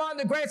that I'm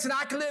under grace and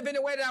I can live any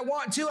way that I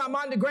want to, I'm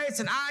under grace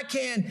and I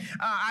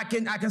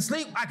can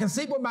sleep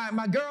with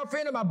my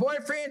girlfriend or my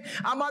boyfriend.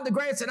 I'm under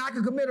grace and I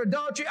can commit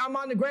adultery. I'm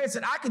under grace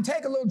and I can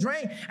take a little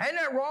drink. Ain't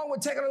nothing wrong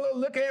with taking a little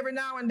liquor every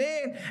now and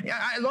then.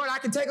 Lord, I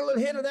can take a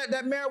little hit of that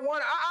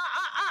marijuana.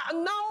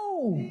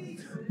 No.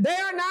 They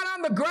are not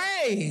under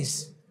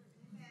grace.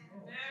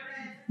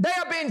 They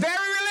are being very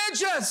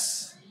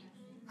religious.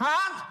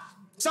 Huh?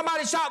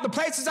 Somebody shout, the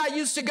places I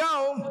used to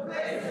go,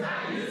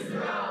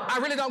 I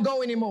really don't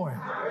go anymore.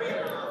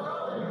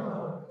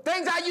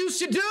 Things I used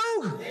to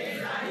do,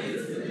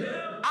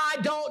 I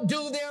don't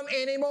do them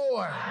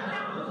anymore.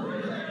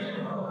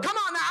 Come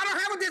on now, I don't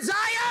have a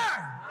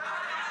desire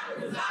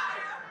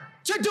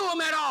to do them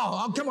at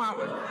all. Oh, come on.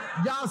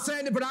 Y'all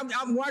saying it, but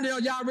I'm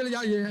wondering, y'all really,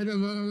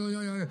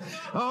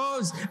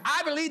 oh,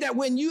 I believe that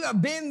when you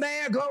have been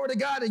there, glory to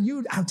God,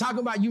 and I'm talking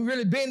about you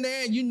really been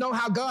there and you know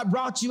how God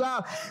brought you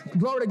out,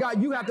 glory to God,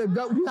 you have to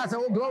go, you have to,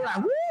 oh,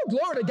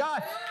 glory to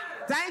God.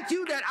 Thank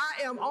you that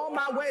I am on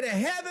my way to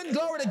heaven.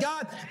 Glory to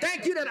God.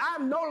 Thank you that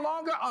I'm no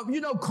longer a,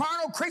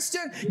 carnal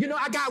Christian.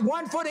 I got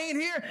one foot in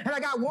here and I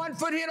got one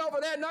foot in over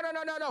there. No.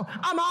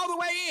 I'm all the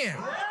way in.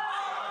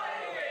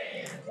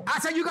 I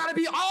said you got to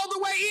be all the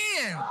way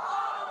in.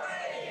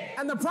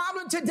 And the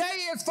problem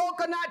today is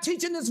folk are not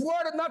teaching this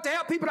word enough to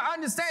help people to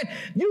understand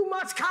you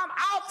must come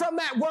out from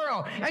that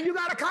world and you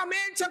got to come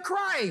into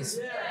Christ.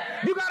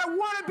 You got to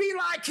want to be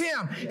like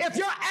him. If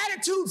your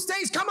attitude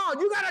stays, come on,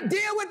 you got to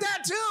deal with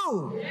that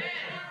too.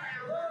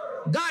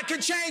 God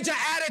can change your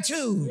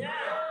attitude.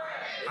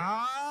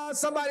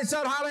 Somebody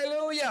said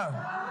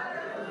hallelujah.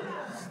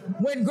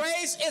 When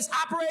grace is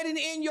operating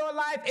in your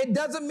life, it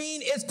doesn't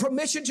mean it's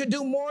permission to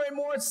do more and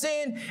more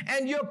sin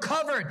and you're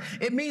covered.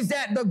 It means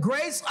that the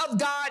grace of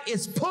God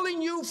is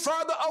pulling you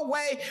further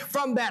away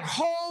from that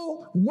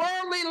whole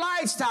worldly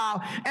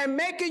lifestyle and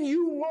making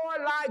you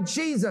more like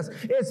Jesus.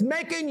 It's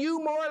making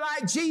you more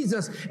like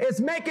Jesus. It's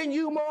making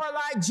you more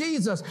like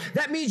Jesus.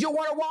 That means you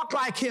want to walk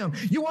like him.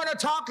 You want to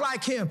talk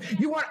like him.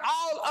 You want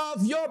all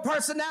of your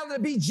personality to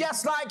be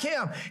just like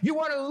him. You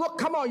want to look,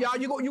 come on, y'all.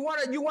 You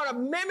want to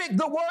mimic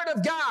the word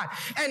of God.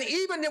 And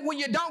even when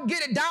you don't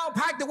get it down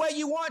packed the way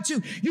you want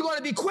to, you're going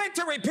to be quick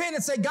to repent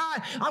and say,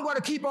 God, I'm going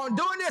to keep on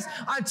doing this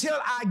until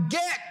I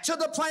get to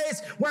the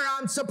place where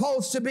I'm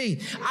supposed to be.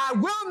 I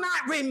will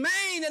not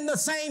remain in the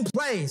same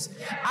place.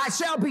 I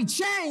shall be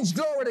changed,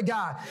 glory to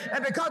God.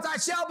 And because I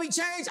shall be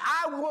changed,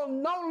 I will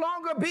no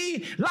longer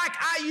be like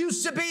I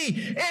used to be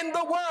in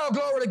the world,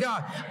 glory to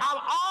God. I'm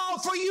all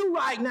for you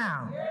right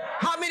now.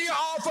 How many are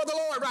all for the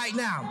Lord right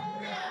now?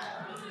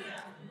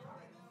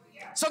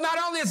 So not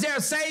only is there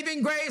a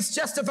saving grace,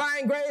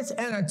 justifying grace,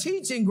 and a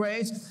teaching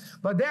grace,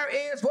 but there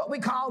is what we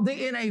call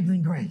the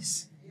enabling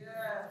grace.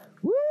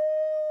 Woo!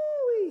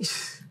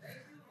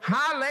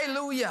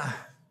 Hallelujah.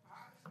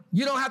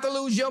 You don't have to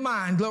lose your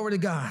mind, glory to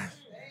God.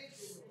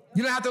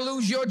 You don't have to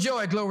lose your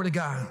joy, glory to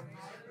God,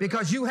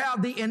 because you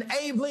have the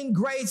enabling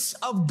grace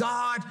of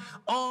God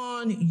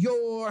on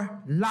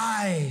your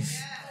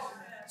life.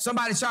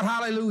 Somebody shout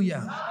hallelujah.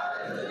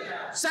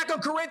 Hallelujah. 2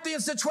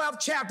 Corinthians, the 12th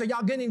chapter.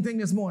 Y'all get anything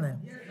this morning?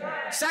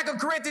 2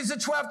 Corinthians, the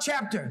 12th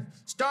chapter,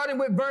 starting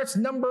with verse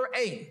number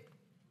 8.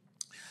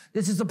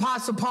 This is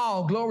Apostle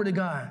Paul, glory to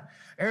God.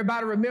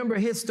 Everybody remember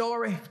his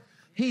story?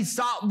 He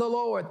sought the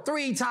Lord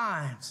 3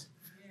 times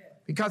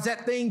because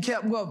that thing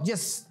kept,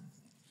 just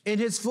in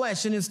his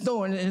flesh, in his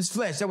thorn, in his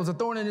flesh. There was a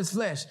thorn in his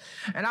flesh.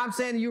 And I'm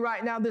saying to you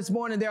right now this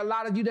morning, there are a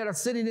lot of you that are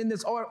sitting in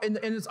this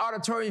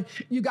auditorium.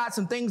 You got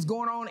some things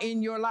going on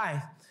in your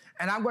life.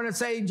 And I'm going to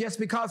say, just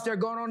because they're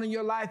going on in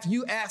your life,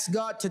 you ask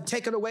God to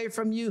take it away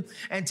from you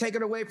and take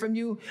it away from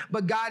you.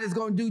 But God is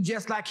going to do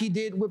just like he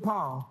did with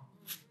Paul.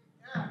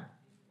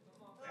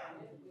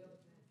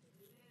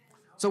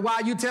 So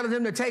while you telling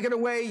him to take it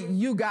away,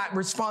 you got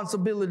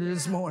responsibility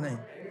this morning.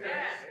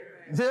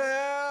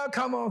 Yeah,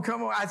 come on.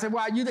 I said,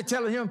 while you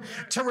telling him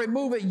to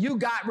remove it, you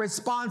got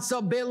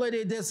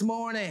responsibility this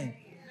morning.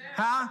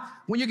 Huh?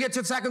 When you get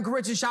to 2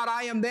 Corinthians, shout,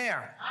 I am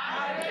there.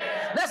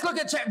 Let's look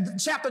at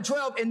chapter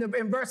 12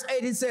 in verse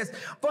 8. He says,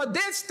 for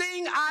this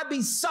thing I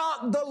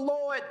besought the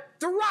Lord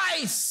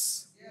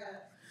thrice,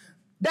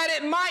 that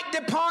it might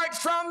depart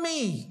from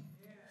me.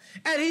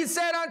 And he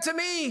said unto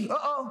me,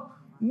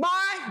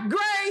 my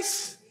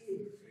grace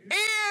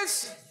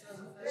is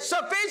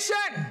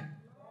sufficient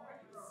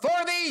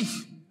for thee.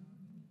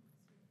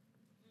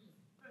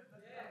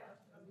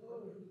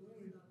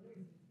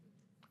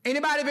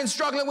 Anybody been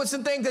struggling with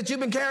some things that you've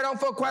been carried on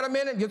for quite a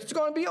minute? You're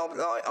going to be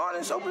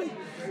honest, open?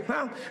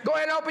 Huh? Go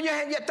ahead and open your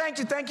hand. Yeah,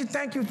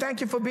 thank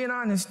you for being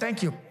honest.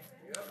 Thank you.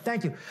 I'm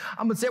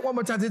going to say it one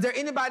more time. Is there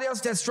anybody else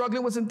that's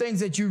struggling with some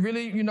things that you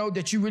really,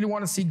 that you really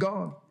want to see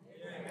gone?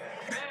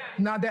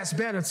 Now that's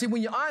better. See,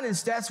 when you're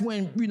honest, that's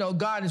when,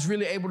 God is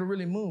really able to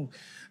really move.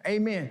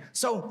 Amen.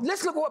 So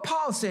let's look at what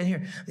Paul said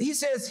here. He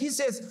says,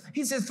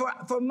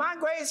 for my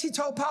grace, he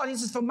told Paul, he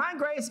says, for my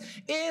grace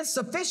is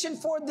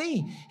sufficient for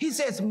thee. He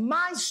says,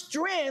 my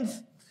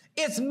strength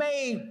is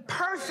made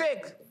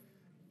perfect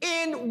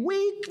in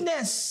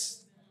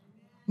weakness.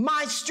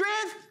 My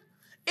strength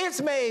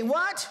is made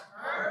what?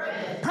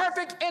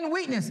 Perfect in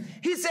weakness.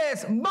 He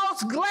says,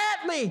 most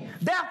gladly,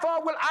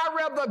 therefore will I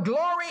rather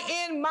glory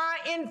in my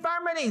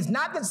infirmities.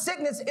 Not that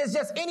sickness is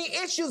just any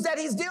issues that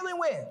he's dealing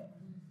with.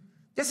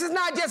 This is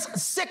not just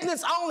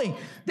sickness only.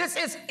 This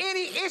is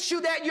any issue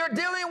that you're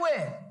dealing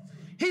with.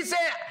 He said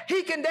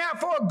he can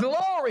therefore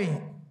glory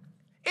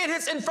in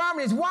his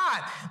infirmities.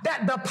 Why?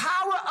 That the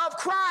power of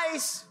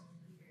Christ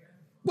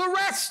will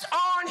rest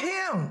on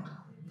him.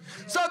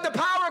 So the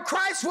power of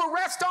Christ will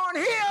rest on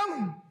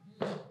him.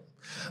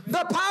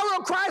 The power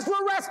of Christ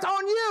will rest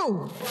on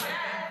you.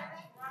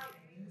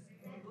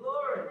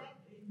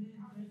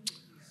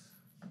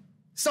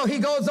 So he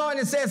goes on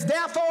and says,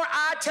 therefore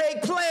I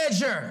take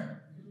pleasure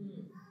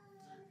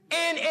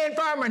in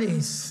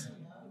infirmities.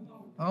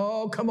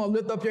 Oh, come on,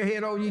 lift up your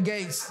head, O ye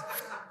gates.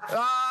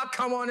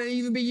 Come on, and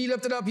even be ye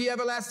lifted up, ye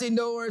everlasting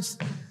doors.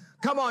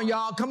 Come on,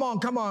 y'all. Come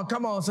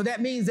on. So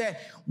that means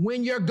that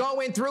when you're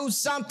going through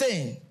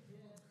something,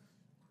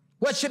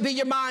 what should be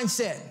your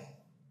mindset?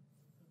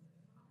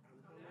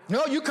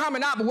 No, you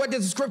coming out, but what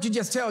does the scripture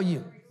just tell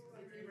you?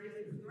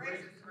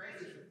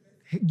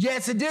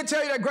 Yes, it did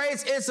tell you that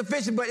grace is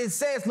sufficient, but it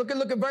says, look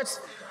at verse.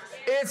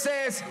 It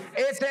says,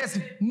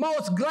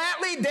 most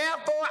gladly,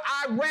 therefore,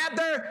 I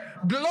rather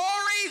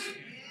glory.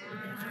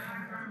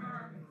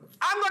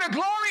 I'm going to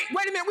glory.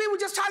 Wait a minute. We were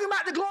just talking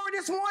about the glory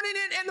this morning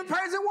in the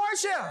praise and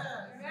worship.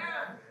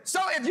 So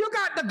if you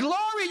got the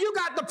glory, you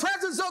got the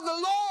presence of the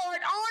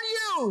Lord on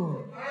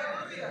you.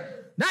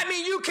 That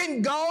means you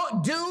can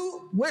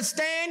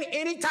withstand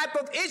any type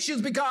of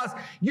issues because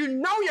you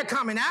know you're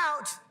coming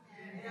out.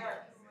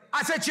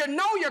 I said, you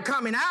know you're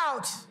coming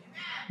out.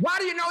 Why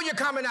do you know you're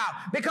coming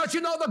out? Because you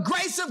know the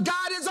grace of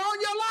God is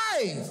on your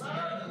life.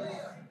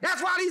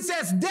 That's why he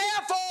says,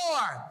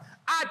 therefore,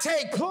 I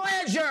take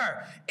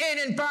pleasure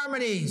in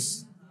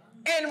infirmities,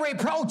 in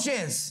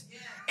reproaches,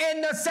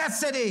 in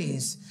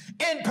necessities,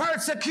 in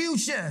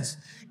persecutions,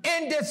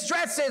 in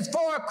distresses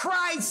for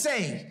Christ's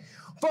sake.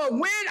 For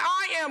when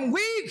I am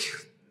weak,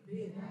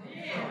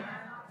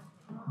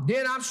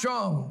 then I'm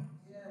strong.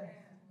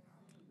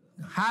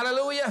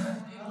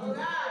 Hallelujah.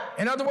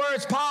 In other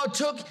words, Paul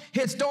took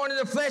his thorn in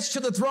the flesh to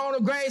the throne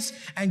of grace,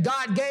 and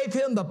God gave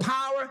him the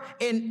power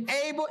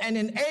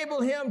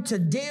enabled him to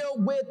deal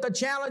with the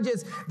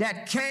challenges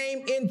that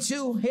came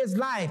into his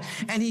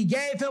life. And he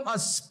gave him a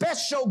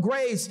special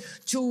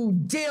grace to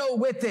deal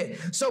with it.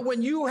 So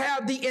when you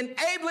have the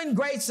enabling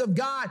grace of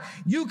God,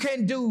 you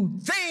can do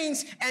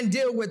things and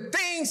deal with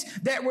things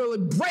that will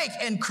break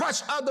and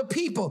crush other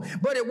people,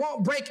 but it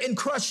won't break and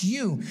crush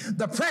you.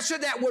 The pressure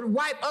that would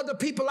wipe other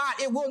people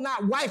out, it will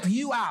not wipe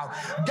you out.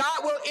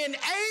 God will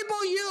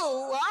enable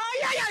you.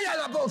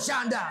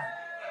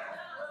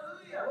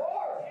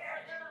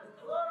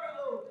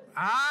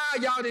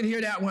 Y'all didn't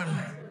hear that one.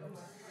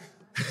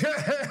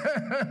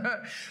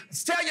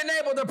 Tell your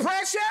neighbor, the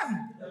pressure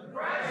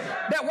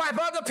that wipe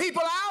other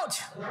people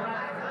out,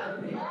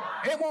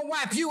 it won't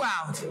wipe you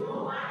out.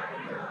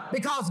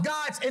 Because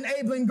God's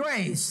enabling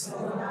grace.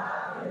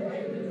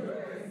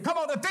 Come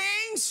on, the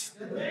things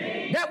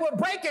that will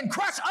break and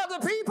crush other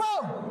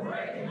people,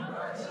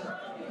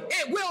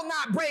 it will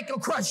not break or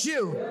crush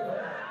you.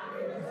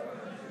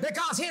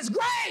 Because his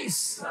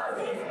grace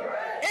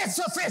is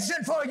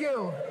sufficient for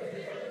you.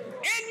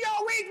 In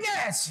your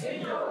weakness,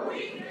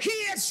 he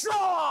is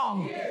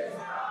strong.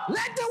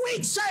 Let the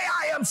weak say,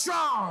 I am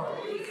strong.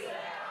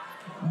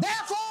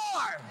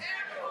 Therefore,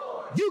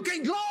 you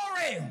can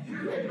glory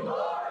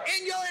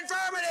in your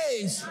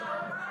infirmities.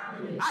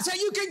 I said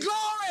you can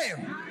glory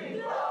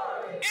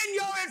in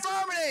your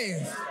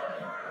infirmities.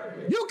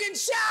 You can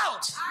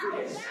shout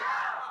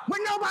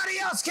when nobody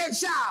else can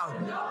shout.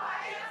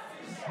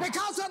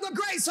 Because of the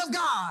grace of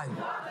God.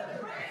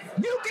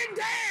 You can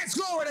dance,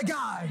 glory to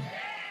God,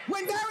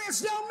 when there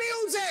is no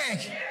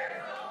music.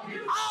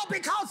 All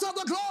because of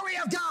the glory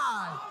of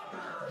God.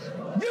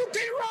 You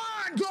can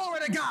run, glory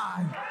to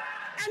God,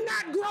 and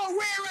not grow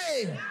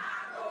weary.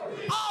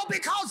 All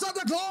because of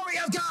the glory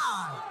of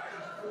God.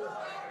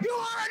 You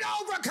are an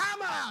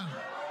overcomer,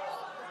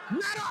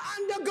 not an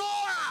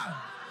undergoer.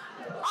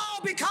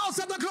 All because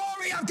of the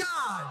glory of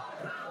God.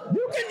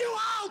 You can do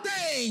all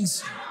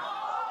things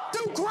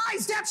through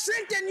Christ that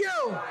strengthens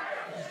you.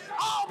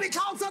 All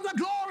because of the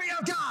glory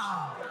of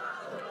God.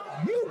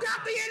 You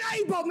got the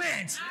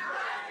enablement.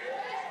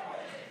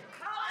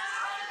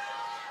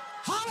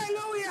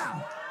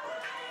 Hallelujah.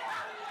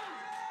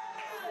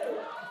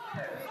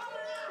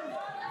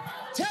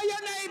 Tell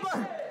your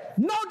neighbor,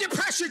 no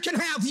depression can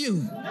have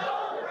you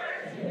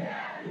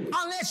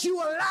unless you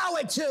allow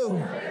it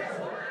to.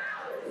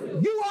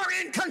 You are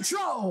in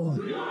control.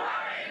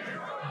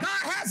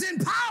 God has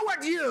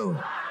empowered you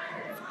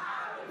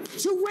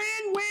to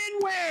win, win,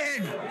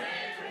 win.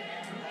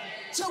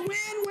 To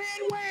win,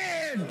 win,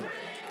 win.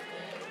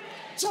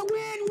 To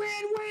win,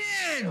 win,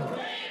 win.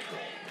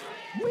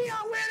 We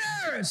are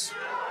winners.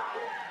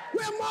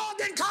 We're more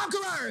than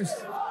conquerors.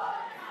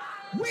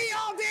 We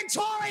are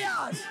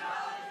victorious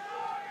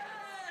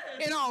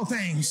in all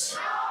things.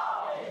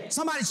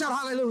 Somebody shout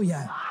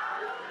hallelujah.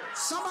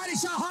 Somebody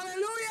shout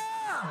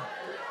hallelujah.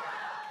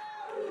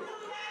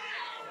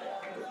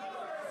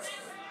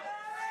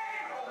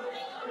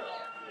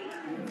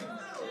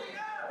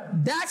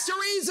 That's the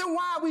reason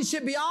why we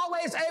should be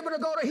always able to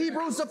go to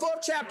Hebrews, the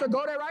 4th chapter.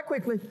 Go there right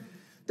quickly.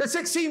 The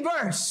 16th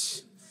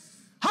verse.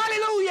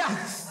 Hallelujah.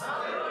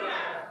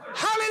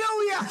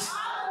 Hallelujah.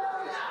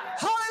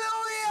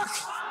 Hallelujah.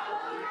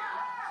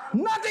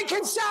 Nothing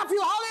can stop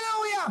you.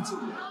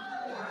 Hallelujah.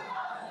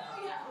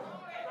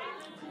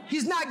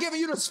 He's not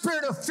giving you the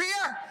spirit of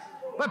fear,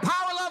 but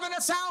power, love, and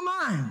a sound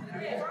mind.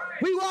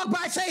 We walk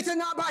by faith and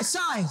not by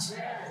sight.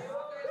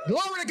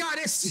 Glory to God.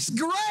 It's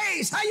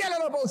grace.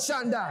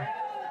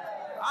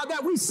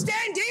 That we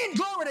stand in,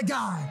 glory to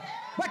God.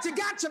 But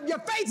your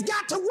faith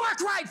got to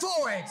work right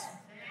for it.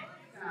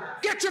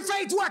 Get your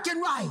faith working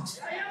right.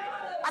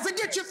 I said,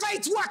 get your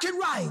faith working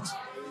right.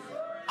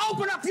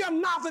 Open up your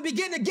mouth and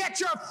begin to get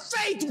your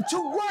faith to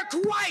work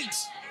right.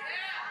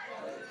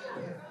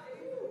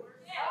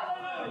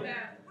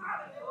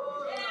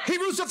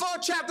 Hebrews the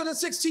 4th chapter, the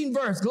 16th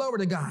verse. Glory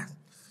to God.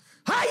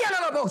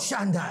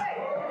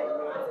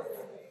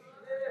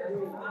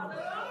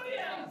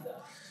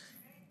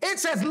 It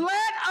says,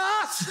 let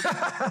us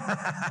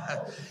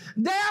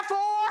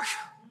therefore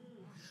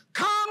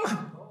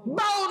come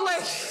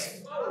boldly.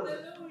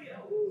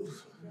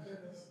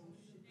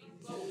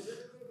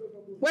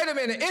 Wait a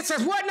minute. It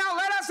says what now?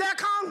 Let us there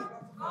come?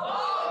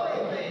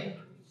 Boldly.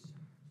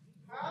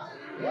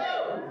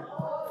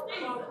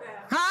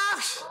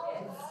 Huh?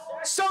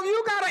 So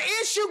you got an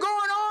issue going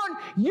on.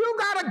 You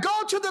got to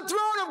go to the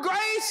throne of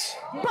grace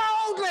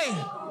boldly.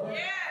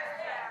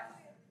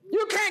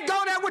 You can't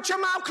go there with your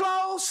mouth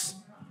closed.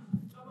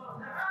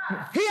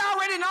 He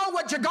already knows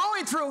what you're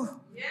going through.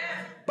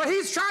 But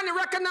he's trying to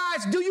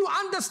recognize, do you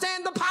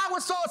understand the power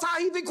source, how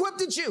he's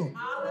equipped you?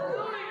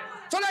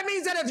 So that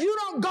means that if you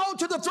don't go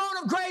to the throne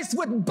of grace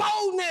with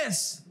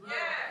boldness,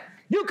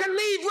 you can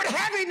leave with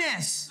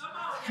heaviness.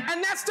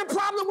 And that's the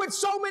problem with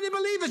so many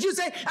believers. You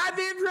say, I've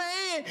been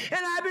praying and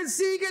I've been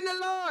seeking the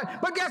Lord.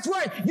 But guess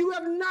what? You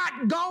have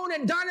not gone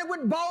and done it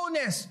with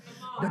boldness.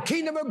 The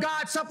kingdom of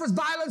God suffers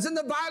violence and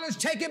the violence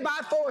take it by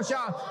force,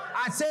 y'all.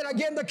 I said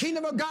again, the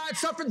kingdom of God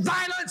suffers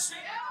violence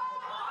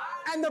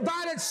and the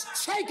violence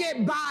take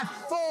it by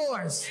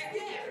force.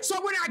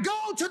 So when I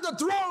go to the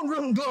throne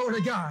room, glory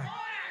to God,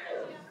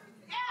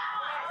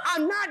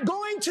 I'm not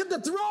going to the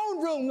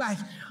throne room like,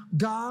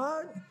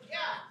 God,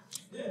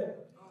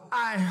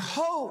 I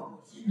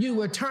hope you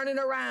will turn it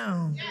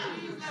around.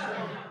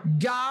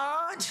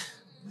 God,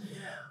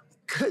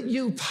 could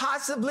you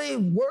possibly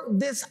work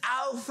this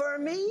out for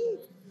me?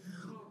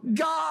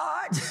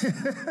 God,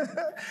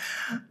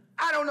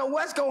 I don't know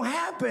what's going to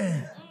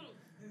happen.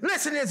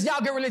 Listen to this,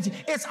 y'all get religion.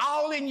 It's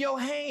all in your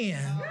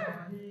hand.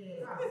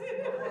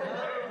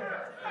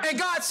 And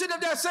God sitting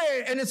up there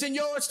saying, and it's in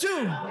yours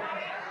too.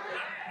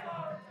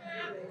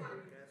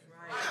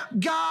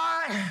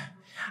 God,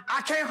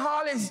 I can't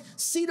hardly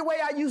see the way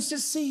I used to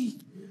see.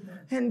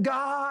 And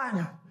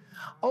God,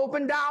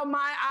 open down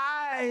my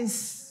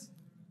eyes.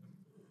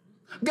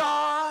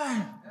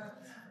 God,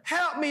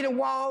 help me to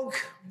walk.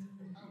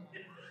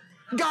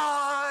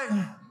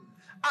 God,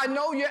 I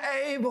know you're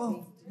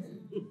able.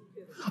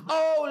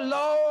 Oh,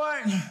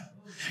 Lord,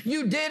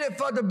 you did it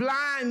for the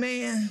blind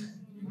man.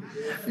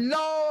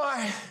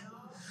 Lord,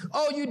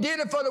 oh, you did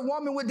it for the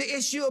woman with the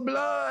issue of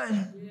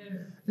blood.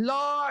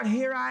 Lord,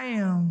 here I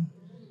am.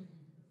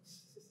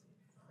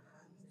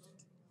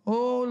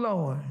 Oh,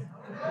 Lord.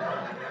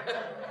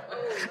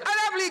 And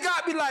I believe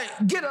God be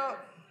like, get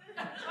up,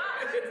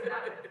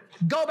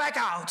 go back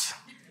out,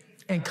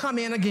 and come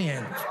in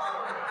again.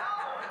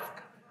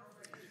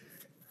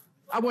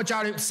 I want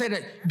y'all to say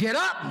that, get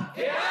up,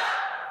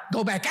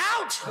 go back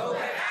out,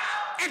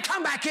 and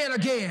come back in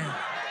again.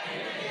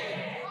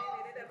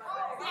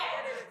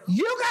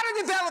 You got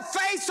to develop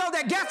faith so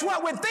that, guess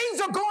what, when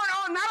things are going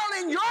on, not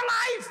only in your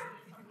life,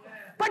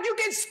 but you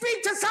can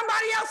speak to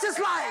somebody else's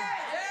life.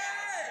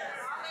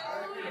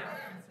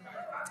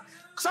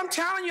 Because I'm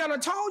telling you, I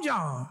told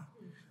y'all,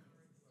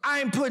 I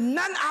ain't putting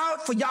nothing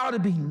out for y'all to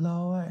be,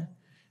 Lord,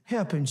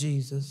 help him,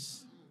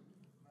 Jesus.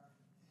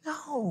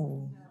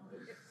 No.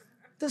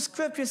 The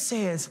scripture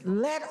says,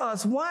 let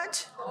us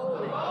what?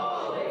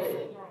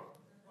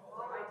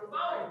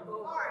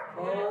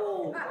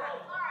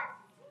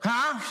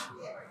 Huh?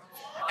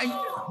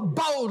 And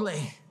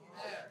boldly.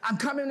 I'm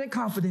coming in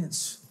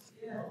confidence.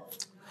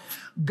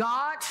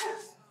 God,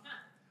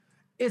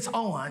 it's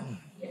on.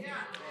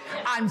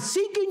 I'm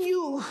seeking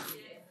you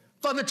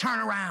for the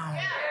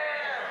turnaround.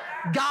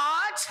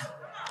 God,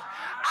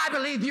 I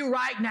believe you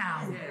right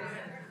now.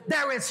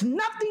 There is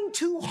nothing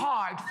too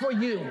hard for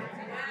you.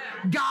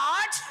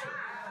 God,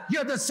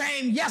 you're the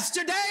same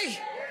yesterday,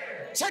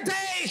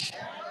 today,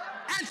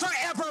 and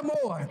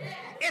forevermore.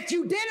 If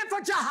you did it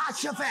for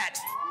Jehoshaphat,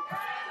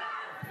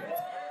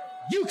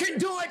 you can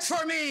do it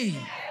for me.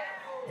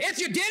 If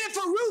you did it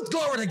for Ruth,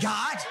 glory to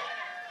God,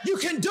 you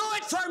can do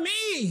it for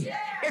me.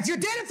 If you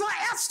did it for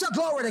Esther,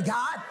 glory to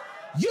God,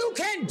 you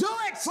can do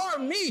it for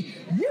me.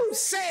 You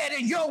said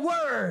in your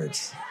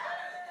words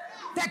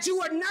that you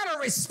are not a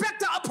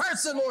respecter of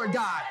person, Lord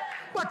God,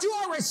 but you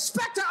are a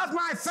respecter of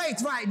my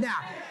faith right now.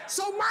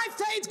 So my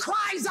faith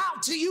cries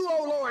out to you,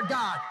 oh Lord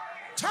God.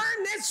 Turn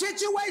this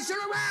situation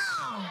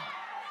around.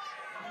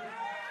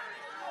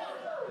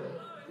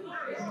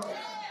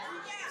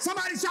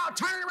 Somebody shout,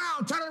 turn it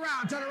around, turn it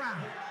around, turn it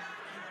around.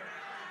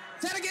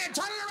 Say it again,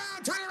 turn it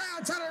around, turn it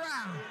around, turn it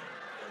around.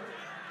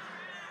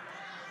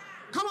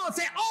 Come on,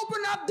 say,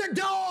 open up the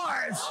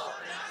doors.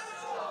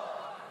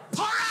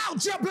 Pour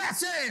out your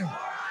blessing.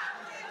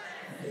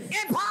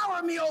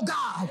 Empower me, oh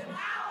God,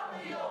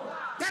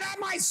 that I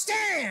might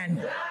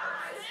stand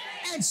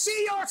and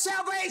see your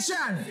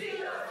salvation.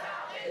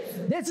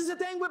 This is the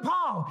thing with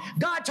Paul.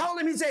 God told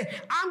him, he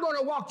said, I'm going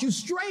to walk you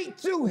straight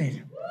through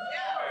it.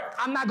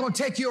 I'm not going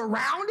to take you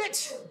around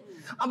it.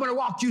 I'm going to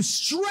walk you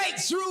straight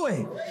through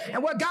it.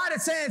 And what God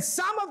is saying,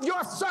 some of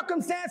your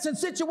circumstance and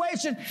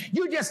situation,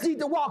 you just need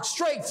to walk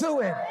straight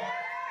through it.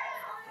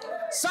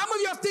 Some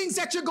of your things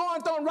that you're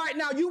going through right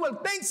now, you will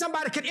think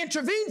somebody can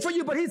intervene for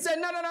you, but he said,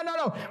 no.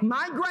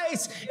 My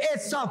grace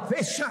is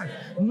sufficient.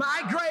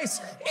 My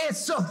grace is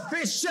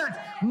sufficient.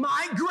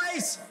 My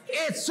grace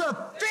is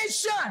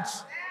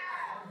sufficient.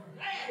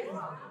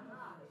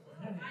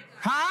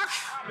 Huh?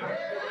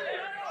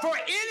 For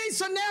any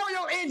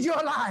scenario in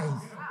your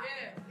life.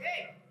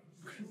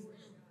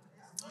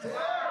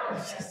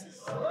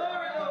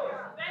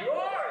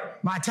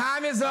 My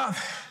time is up.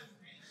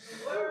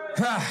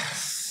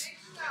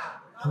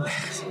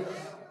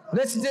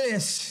 Listen to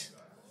this.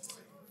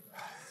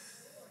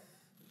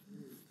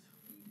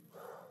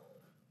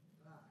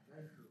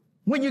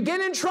 When you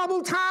get in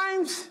troubled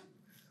times,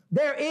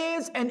 there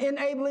is an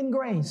enabling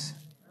grace.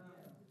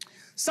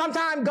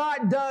 Sometimes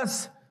God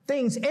does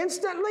things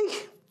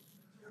instantly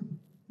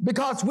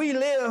because we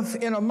live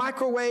in a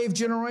microwave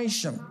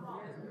generation.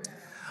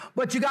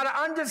 But you got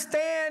to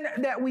understand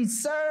that we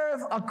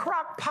serve a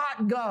crock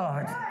pot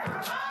God.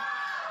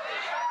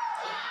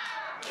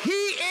 He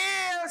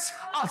is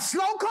a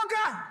slow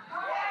cooker,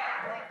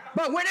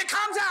 but when it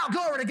comes out,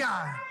 glory to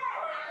God,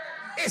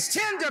 it's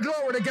tender,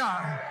 glory to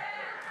God.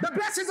 The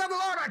blessings of the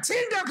Lord are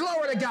tender,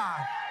 glory to God.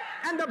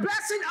 And the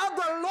blessing of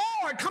the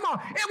Lord, come on,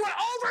 it will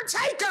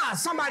overtake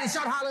us. Somebody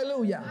shout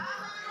hallelujah.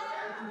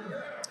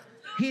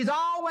 He's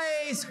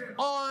always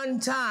on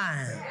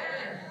time.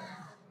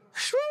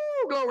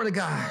 Whew, glory to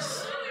God.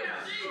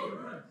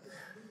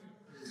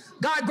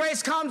 God's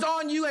grace comes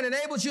on you and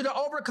enables you to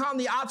overcome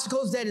the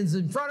obstacles that is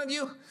in front of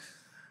you.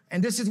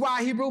 And this is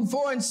why Hebrews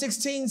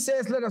 4:16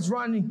 says, let us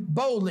run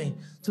boldly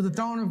to the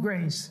throne of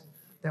grace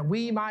that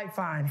we might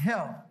find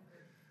help.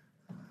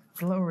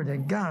 Glory to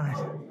God.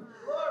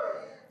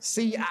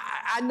 See,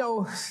 I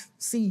know.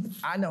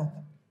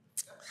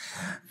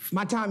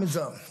 My time is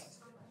up.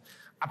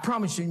 I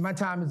promise you, my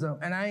time is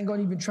up. And I ain't going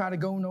to even try to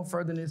go no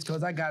further than this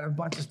because I got a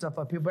bunch of stuff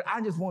up here. But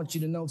I just want you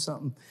to know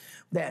something,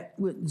 that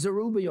with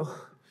Zerubbabel,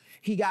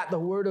 he got the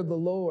word of the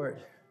Lord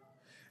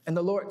And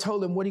the Lord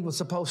told him what he was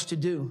supposed to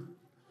do.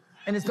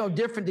 And it's no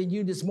different than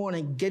you this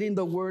morning getting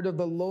the word of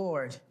the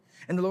Lord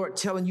and the Lord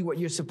telling you what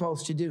you're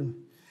supposed to do.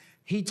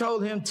 He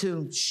told him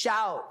to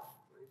shout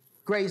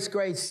grace,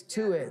 grace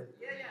to it.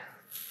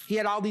 He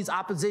had all these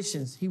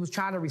oppositions. He was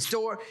trying to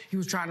restore. He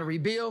was trying to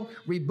rebuild,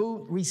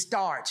 reboot,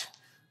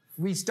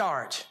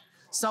 restart.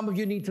 Some of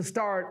you need to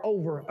start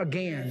over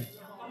again.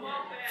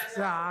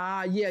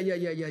 Yeah.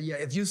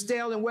 If you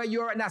stale in where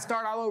you are, now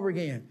start all over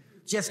again.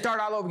 Just start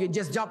all over again.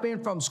 Just jump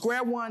in from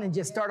square one and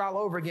just start all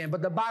over again.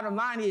 But the bottom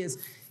line is,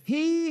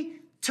 he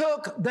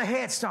took the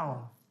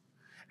headstone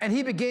and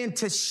he began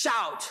to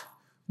shout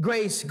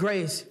grace,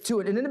 grace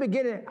to it. And in the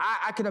beginning,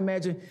 I can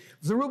imagine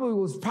Zerubbabel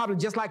was probably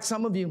just like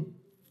some of you.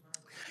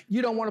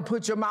 You don't want to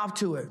put your mouth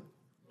to it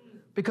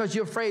because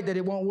you're afraid that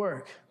it won't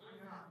work.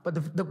 But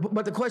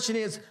the question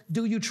is,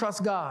 do you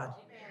trust God?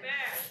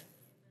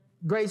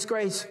 Grace,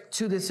 grace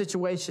to this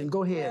situation.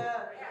 Go ahead.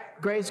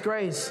 Grace,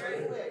 grace.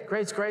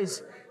 Grace,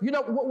 grace. You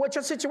know what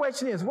your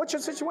situation is. What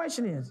your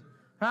situation is.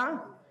 Huh?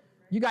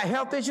 You got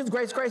health issues.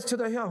 Grace, grace to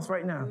the health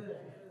right now.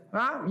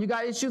 Huh? You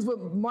got issues with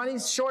money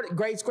short.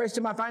 Grace, grace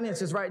to my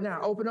finances right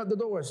now. Open up the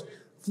doors.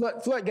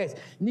 Floodgates.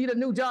 Need a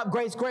new job.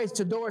 Grace, grace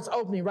to doors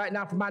opening right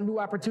now for my new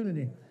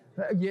opportunity.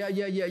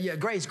 Yeah.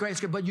 Grace,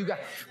 grace. But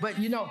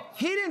you know,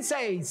 he didn't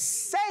say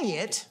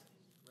it.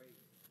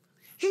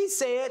 He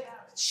said,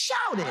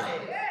 shout it.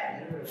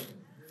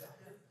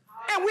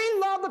 And we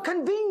love the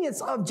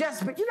convenience of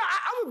just,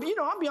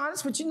 I'll be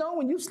honest, but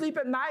when you sleep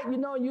at night,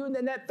 you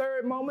in that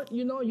third moment,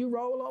 you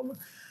roll over,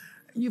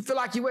 you feel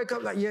like you wake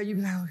up like, you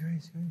be like, oh,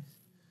 grace, grace.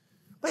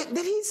 But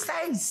did he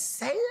say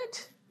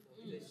it?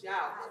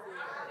 Shout.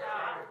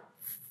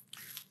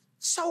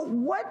 So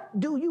what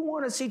do you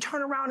want to see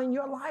turn around in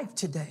your life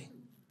today?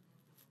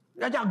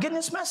 Are y'all getting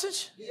this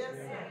message? Yes.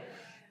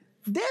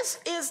 This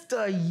is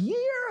the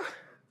year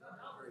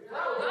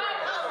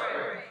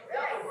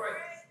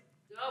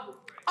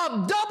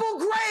of double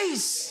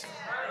grace.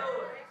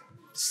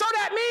 So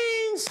that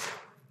means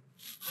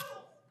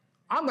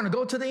I'm going to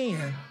go to the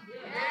end.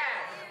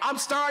 I'm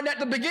starting at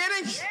the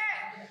beginning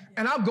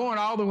and I'm going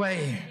all the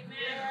way.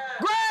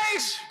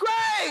 Grace,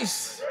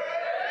 grace.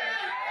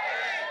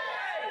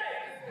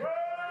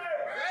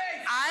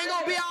 I ain't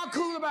going to be all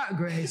cool about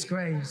grace,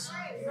 grace.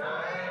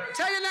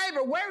 Tell your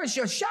neighbor, where is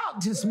your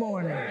shout this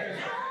morning?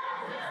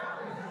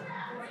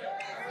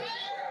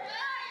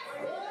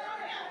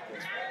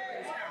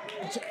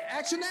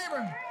 Ask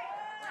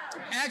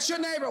your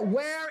neighbor,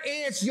 where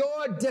is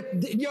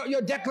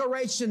your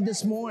declaration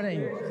this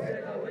morning?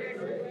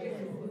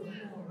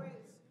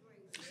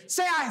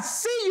 Say, I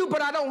see you,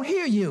 but I don't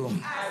hear you.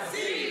 I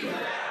see you, but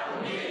I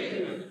don't hear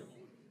you.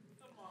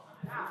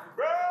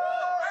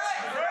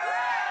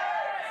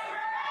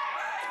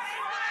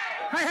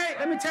 Hey,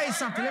 let me tell you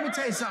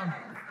something.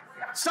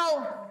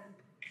 So,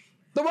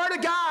 the word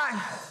of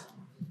God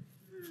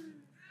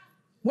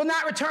will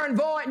not return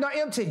void nor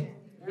empty.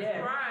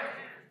 Yeah.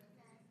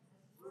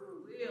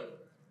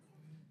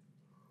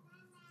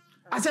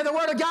 I said the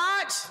word of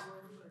God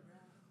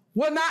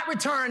will not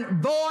return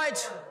void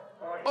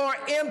or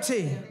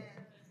empty.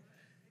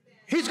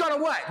 He's going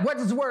to what? What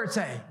does the word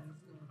say?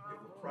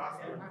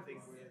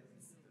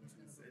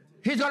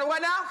 He's going to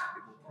what now?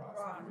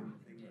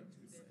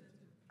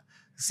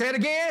 Say it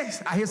again.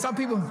 I hear some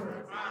people.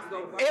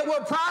 It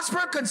will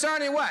prosper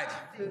concerning what?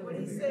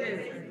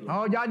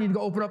 Oh, y'all need to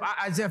go open up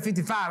Isaiah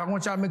 55. I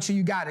want y'all to make sure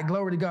you got it.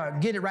 Glory to God.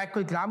 Get it right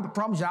quickly. I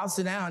promise you I'll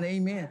sit down.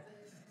 Amen.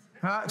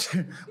 Huh?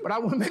 But I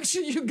want to make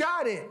sure you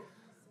got it.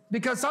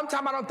 Because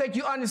sometimes I don't think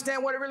you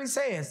understand what it really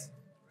says.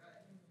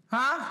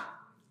 Huh?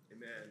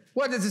 Amen.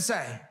 What does it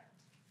say?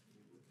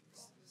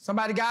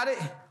 Somebody got it?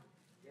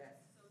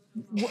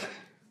 Yes.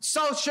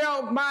 So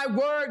shall my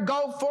word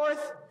go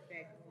forth?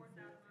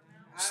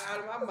 Out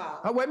of my mouth.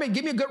 Oh, wait a minute.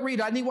 Give me a good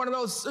reader. I need one of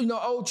those,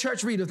 old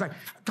church readers. Like,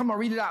 come on,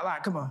 read it out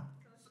loud. Come on.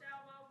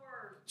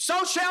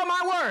 So shall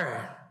my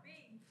word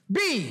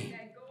be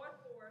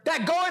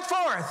that goeth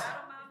forth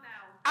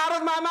out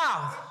of my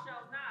mouth.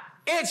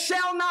 It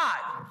shall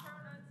not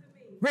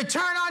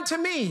return unto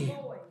me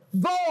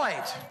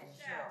void,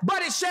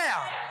 but it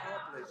shall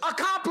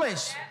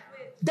accomplish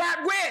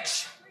that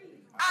which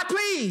I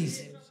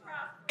please.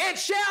 It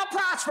shall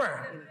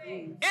prosper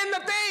in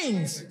the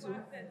things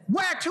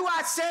whereto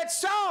I said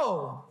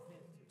so.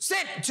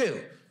 Sit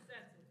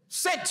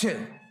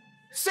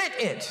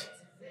it.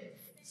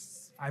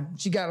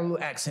 She got a little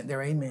accent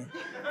there, amen.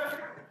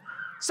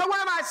 So what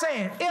am I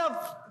saying? If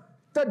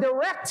the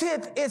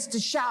directive is to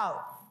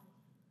shout,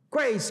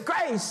 grace,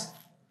 grace,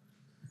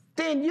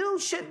 then you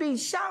should be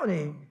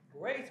shouting.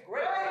 Grace,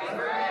 grace, grace,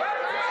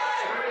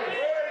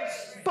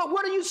 grace. But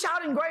what are you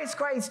shouting grace,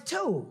 grace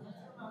to?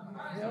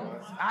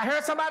 I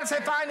heard somebody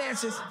say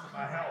finances.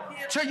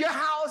 To your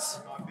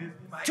house,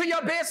 to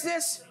your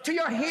business, to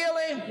your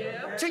healing,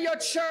 to your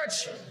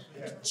church.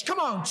 Come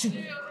on,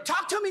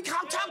 talk to me,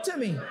 talk to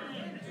me.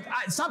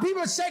 Some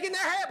people are shaking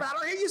their head, but I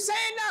don't hear you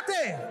saying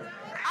nothing.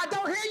 I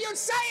don't hear you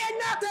saying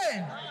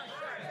nothing.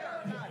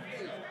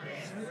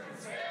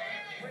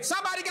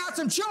 Somebody got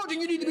some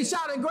children, you need to be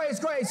shouting grace,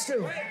 grace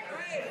too.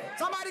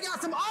 Somebody got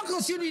some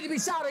uncles, you need to be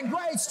shouting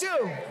grace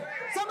too.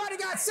 Somebody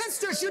got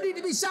sisters, you need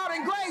to be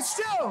shouting grace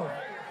too.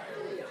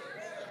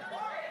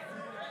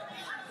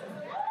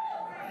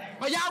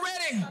 Are y'all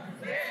ready?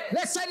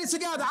 Let's say this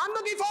together. I'm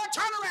looking for a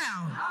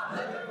turnaround.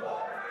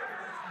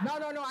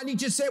 No, I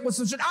need you to say it with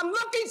some shit. I'm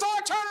looking for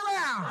a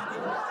turnaround.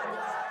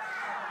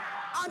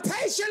 I'm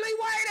patiently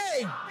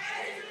waiting.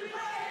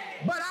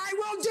 But I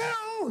will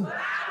do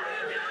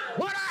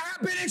what I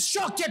have been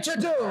instructed to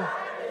do.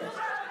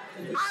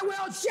 I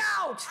will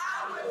shout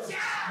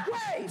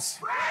grace,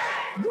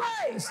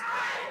 grace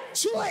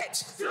to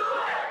it.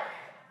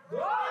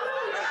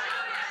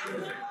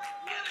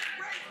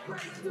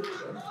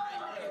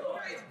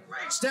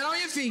 Stand on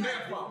your feet.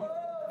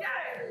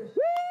 Woo!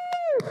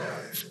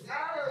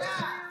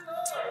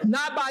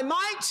 Not by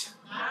might,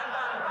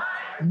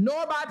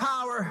 nor by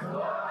power,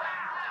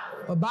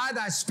 but by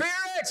thy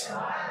Spirit,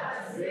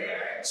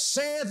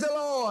 saith the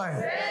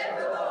Lord.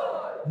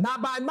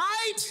 Not by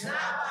might,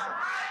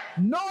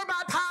 nor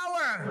by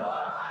power,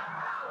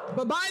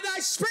 but by thy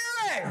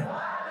Spirit,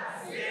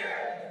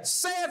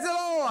 saith the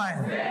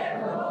Lord.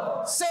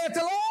 Saith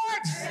the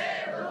Lord.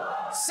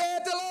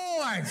 Saith the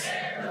Lord.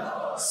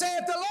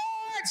 Saith the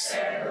Lord.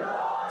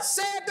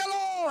 Saith the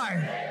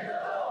Lord.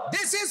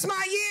 This is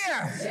my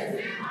year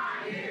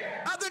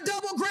of the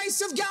double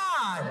grace of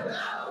God,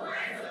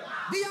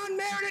 the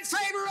unmerited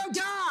favor of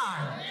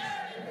God,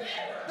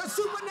 the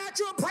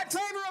supernatural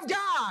favor of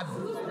God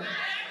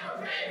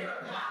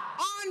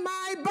on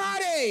my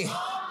body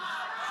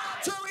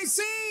to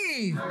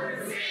receive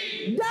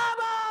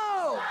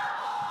double.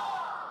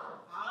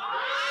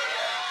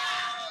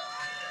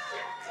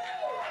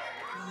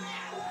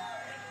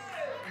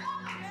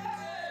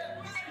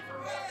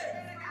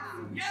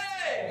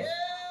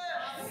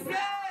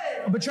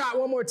 But try it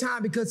one more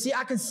time, because see,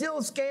 I can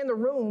still scan the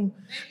room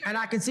and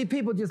I can see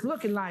people just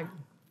looking like.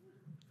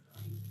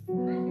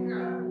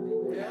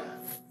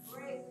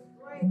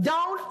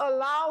 Don't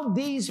allow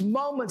these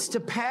moments to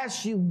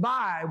pass you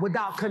by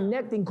without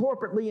connecting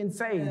corporately in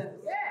faith.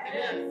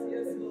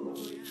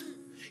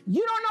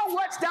 You don't know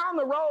what's down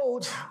the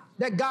road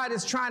that God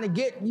is trying to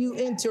get you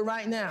into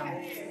right now.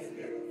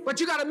 But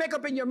you got to make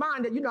up in your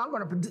mind that, I'm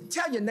going to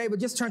tell your neighbor,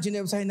 just turn to your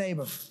neighbor and say, hey,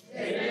 neighbor,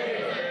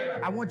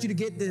 I want you to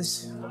get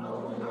this.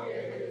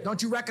 Don't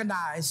you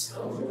recognize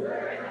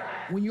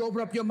when you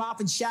open up your mouth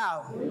and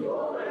shout,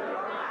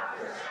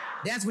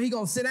 that's when he's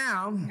going to sit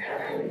down,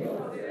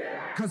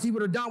 because he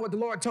would have done what the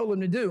Lord told him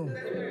to do.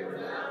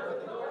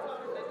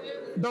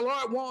 The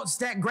Lord wants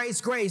that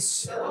grace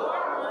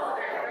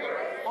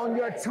on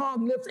your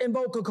tongue, lips, and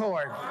vocal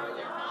cord.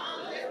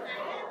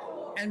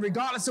 And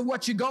regardless of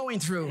what you're going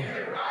through,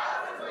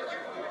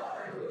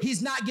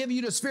 he's not giving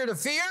you the spirit of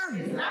fear,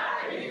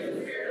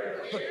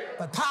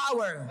 but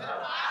power.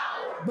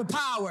 But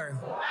power.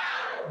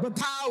 But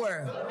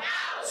power.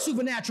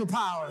 Supernatural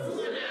power.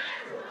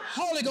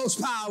 Holy Ghost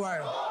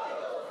power.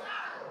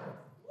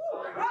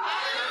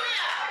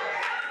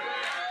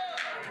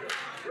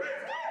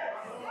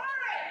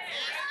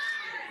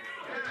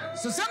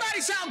 So somebody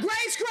shout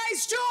grace,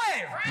 grace to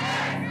it.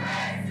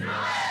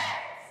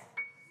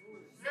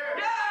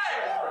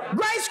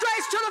 Grace,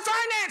 grace to the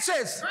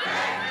finances.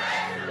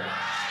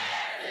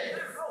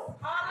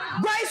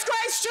 Grace,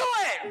 grace to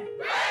it.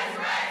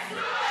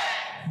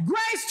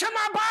 Grace to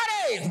my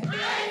body.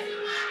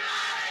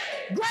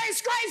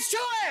 Grace, grace to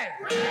it.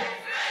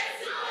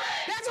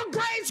 There's a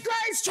grace,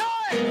 grace to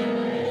it.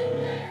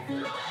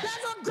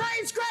 There's a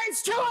grace,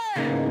 grace to it.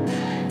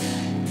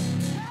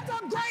 There's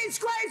a grace,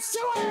 grace to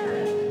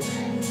it.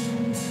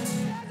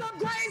 There's a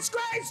grace,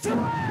 grace to it.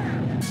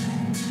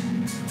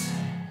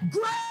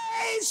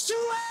 Grace to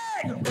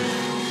it.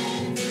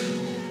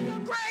 There's a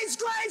grace,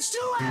 grace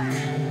to it.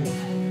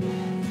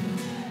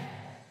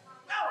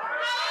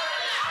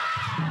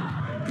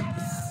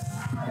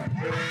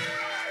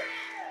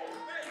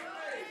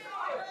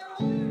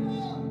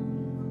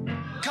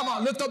 Come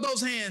on, lift up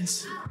those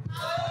hands.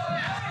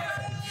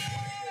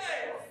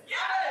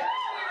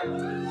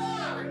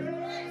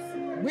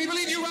 We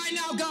believe you right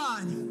now,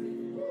 God,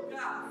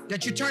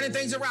 that you're turning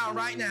things around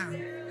right now.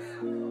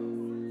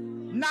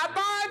 Not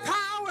by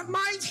power,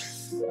 might,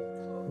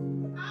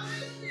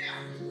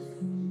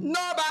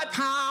 nor by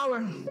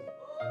power,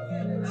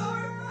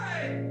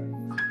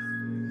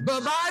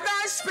 but by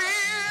thy Spirit,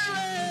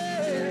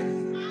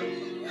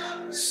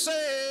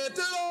 said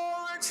the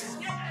Lord.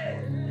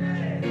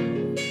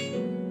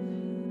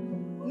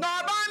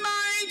 Nor by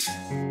might,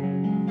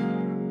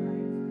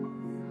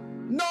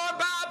 nor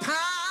by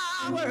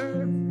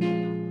power,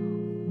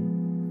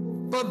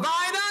 but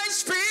by thy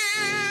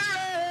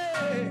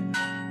Spirit,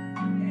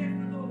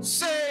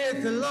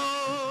 saith the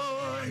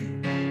Lord.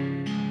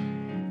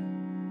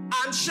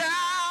 I'm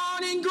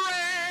shouting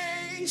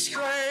grace,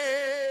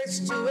 grace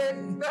to it.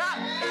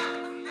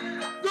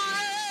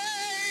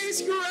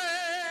 Grace,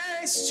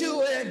 grace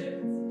to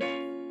it.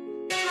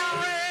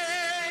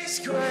 Grace,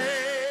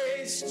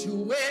 grace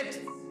to it.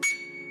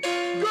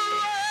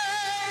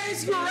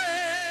 Grace,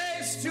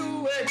 grace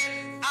to it.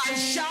 I'm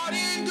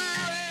shouting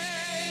grace.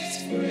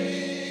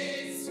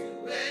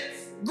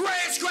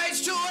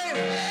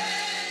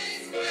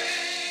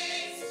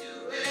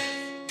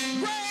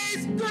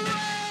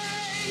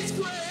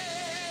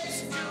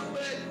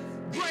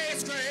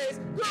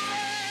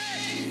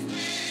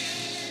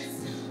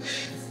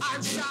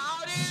 I'm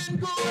shouting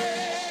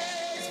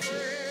grace,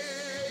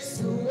 grace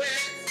to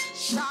it.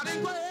 Shouting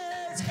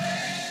grace,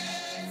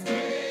 grace,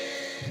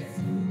 grace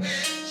to it.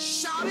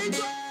 Shouting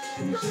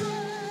grace,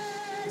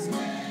 grace,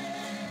 grace.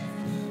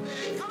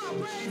 Come on,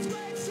 grace,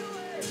 grace to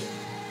it.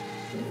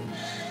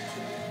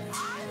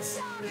 I'm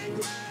shouting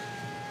grace.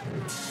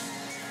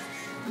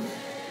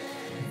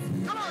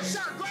 Come on,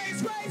 shout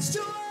grace, grace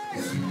to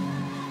it.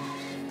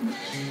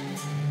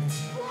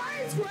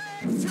 Grace,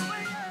 grace to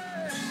it.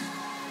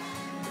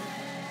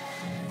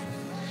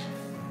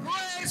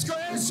 Grace,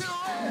 grace to it.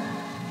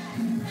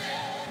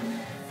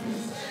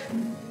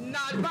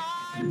 Not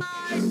by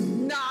might,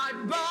 not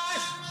by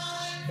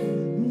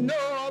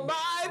nor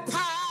by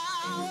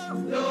power,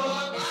 nor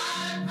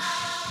by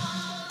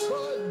power,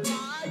 but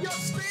by your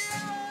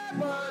spirit,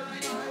 but by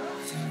your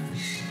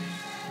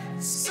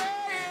spirit,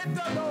 saith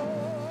the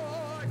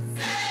Lord,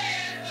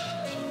 saith the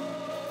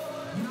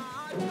Lord.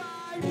 Not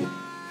by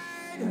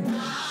might,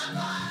 not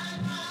by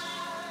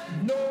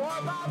might, nor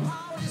by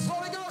power. It's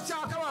Holy Ghost,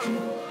 y'all, come on.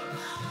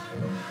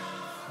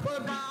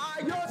 But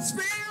by your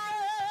spirit,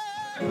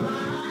 by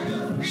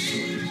your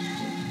spirit,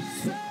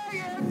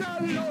 saith the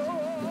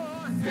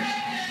Lord,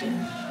 saith the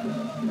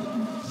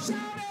Lord.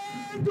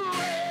 Shouting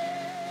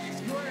grace,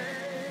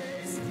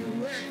 grace to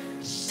it.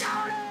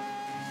 Shouting.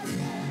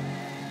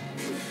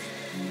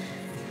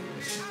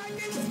 I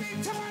can speak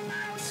to my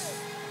mountain,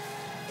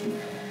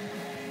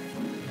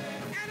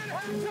 and it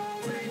has to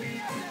obey me.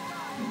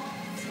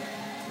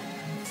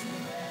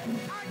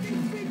 I can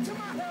speak to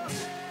my health,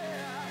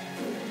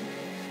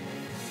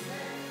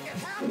 it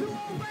has to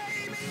obey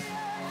me.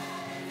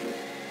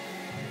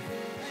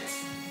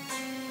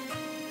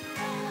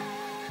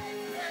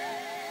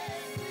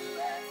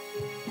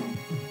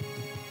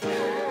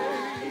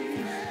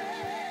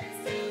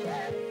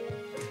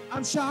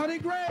 I'm shouting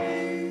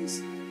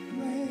grace,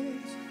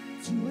 grace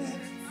to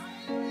it.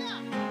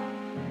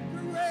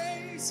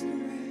 Grace,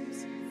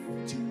 grace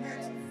to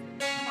it.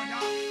 Come on,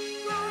 y'all.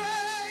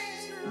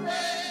 Grace,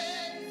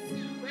 grace to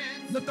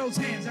it. Lift those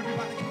hands,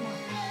 everybody. Come on.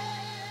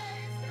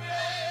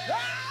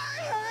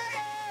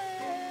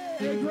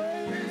 Hey,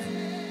 grace,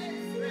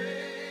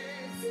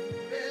 grace to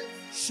it.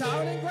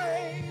 Shouting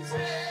grace,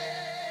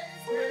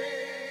 grace,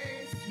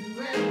 grace to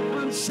it.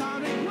 I'm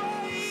shouting grace.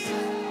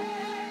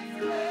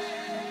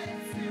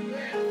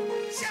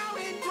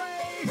 Shouting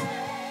grace,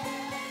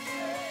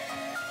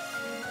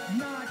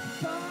 not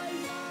by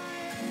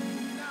might,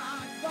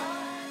 not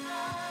by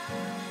might,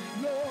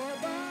 nor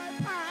by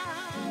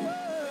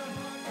power,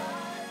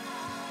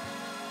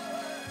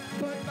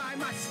 but by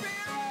my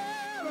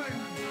spirit,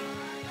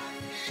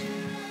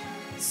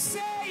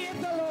 saith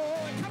the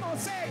Lord. Come on,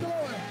 say it,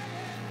 Lord.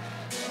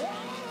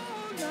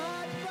 Oh,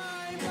 not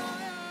by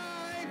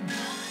might,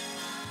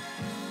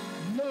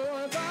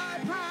 nor by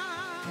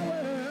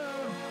power,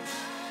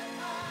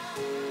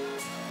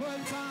 but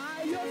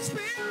by your spirit,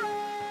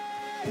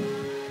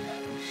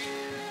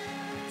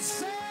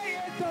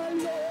 saith the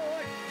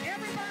Lord.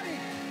 Everybody,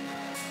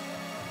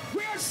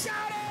 we're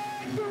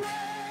shouting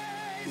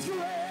grace,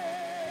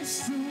 grace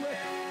to it.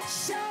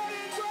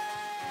 Shouting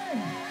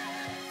grace.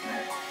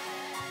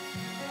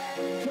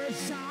 We're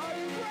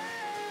shouting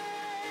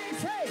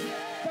grace. Hey,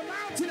 the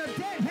mountain of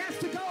death has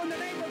to go in the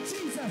name of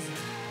Jesus.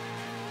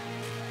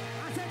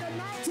 I said the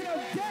mountain of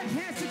death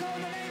has to go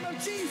in the name of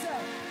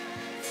Jesus.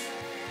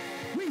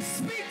 We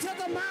speak to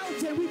the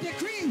mountain. We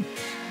decree.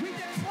 We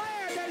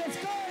declare that it's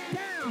going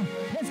down.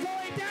 It's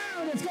going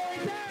down. It's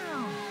going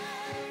down.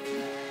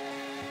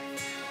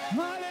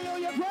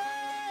 Hallelujah.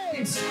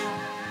 Grace.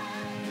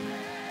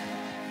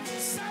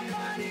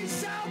 Somebody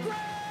shout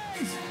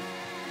grace.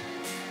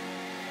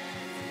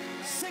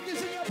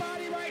 Sickness in your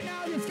body right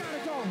now, it's got to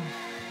go.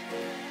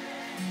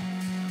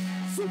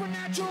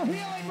 Supernatural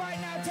healing right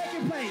now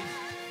taking place.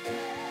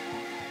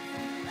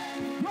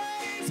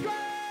 Praise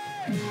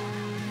grace.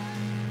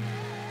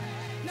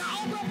 Now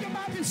open up your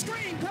mouth and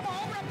scream. Come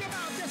on, open up your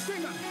mouth. Just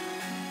scream up.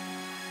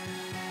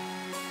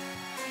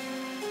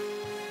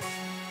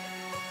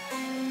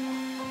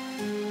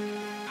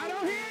 I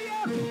don't hear you.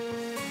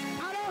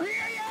 I don't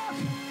hear you.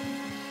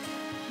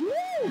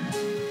 Woo!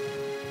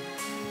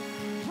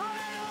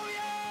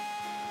 Hallelujah.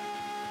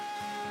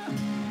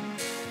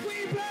 We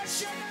bless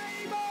your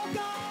name, oh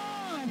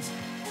God.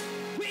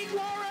 We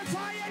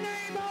glorify your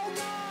name, oh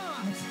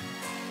God.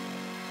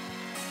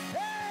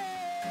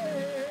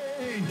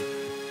 Hey!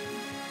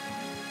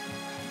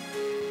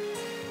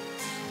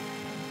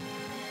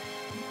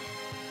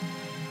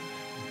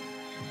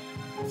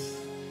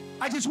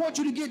 I just want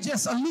you to get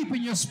just a leap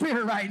in your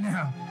spirit right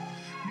now.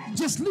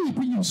 Just leap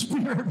in your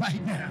spirit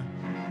right now.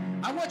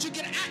 I want you to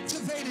get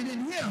activated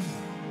in him.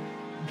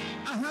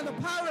 How the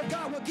power of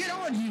God will get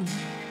on you.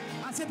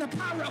 I said the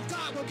power of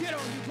God will get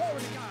on you.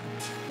 Glory to God.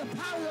 The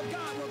power of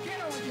God will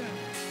get on you.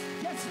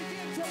 Just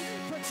begin to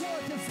leap for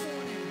joy this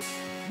morning.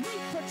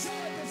 Leap for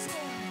joy this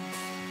morning.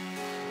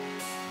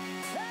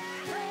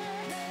 Hey, hey,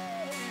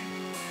 hey.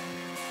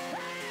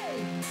 Hey.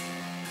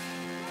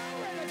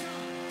 Glory to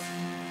God.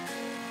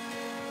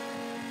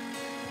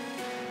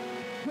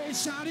 We're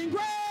shouting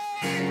grace.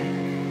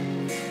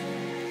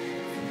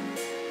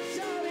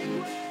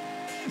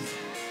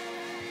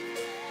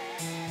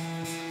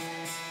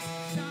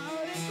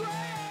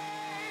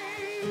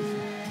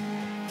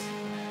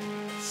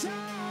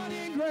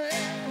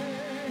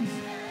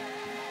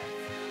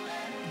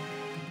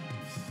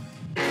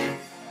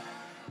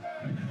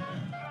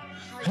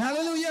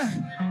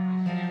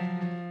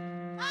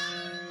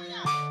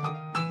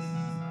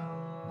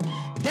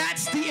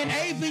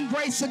 amazing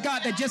grace of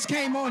God that just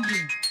came on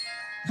you.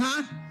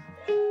 Huh?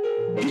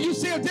 Can you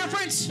see a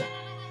difference?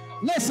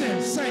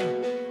 Listen,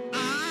 say,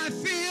 I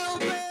feel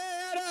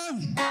better.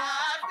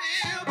 I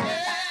feel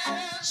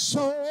better.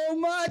 So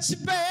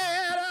much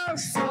better.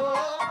 So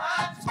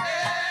much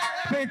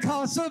better.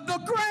 Because of the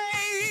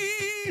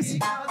grace.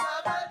 Because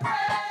of the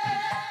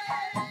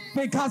grace.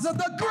 Because of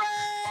the grace.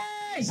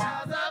 Because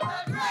of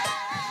the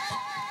grace.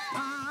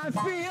 I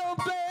feel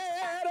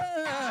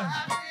better. I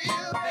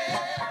feel better.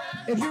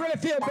 If you really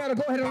feel better,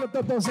 go ahead and lift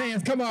up those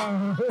hands. Come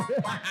on.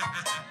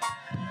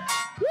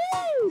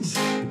 Woo!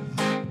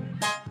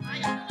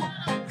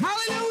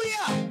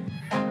 Hallelujah.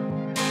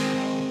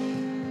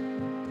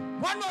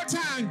 One more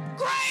time.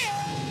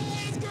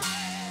 Grace, grace,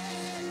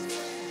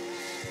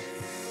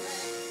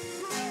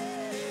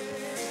 grace.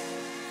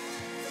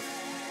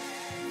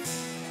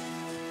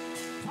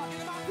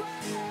 Talking about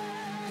grace.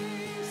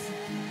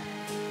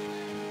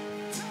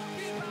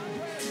 Talking about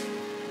grace.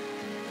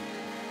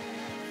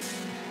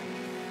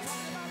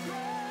 Talking about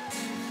grace.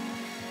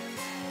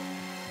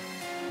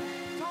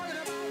 Talking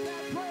about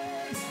that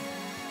grace.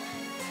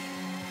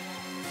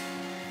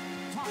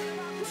 Talking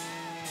about grace.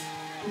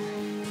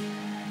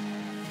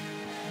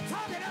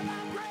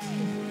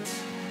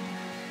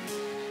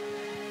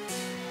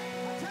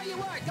 I tell you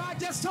what, God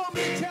just told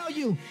me to tell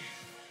you,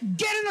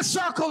 get in a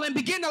circle and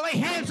begin to lay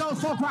hands on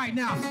folk right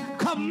now.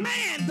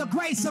 Command the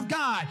grace of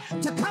God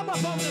to come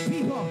up on the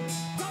people.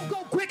 Don't go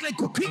quickly.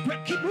 Keep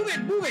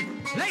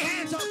moving. Lay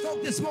hands on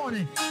folk this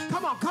morning.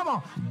 Come on.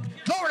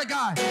 Glory to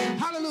God.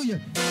 Hallelujah.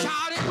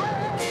 Shout it.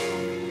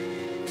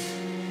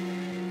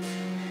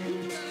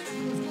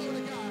 Glory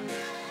to God.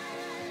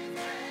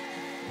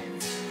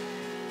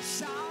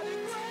 Shout it.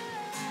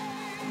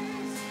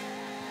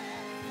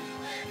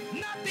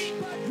 Nothing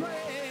but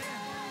grace.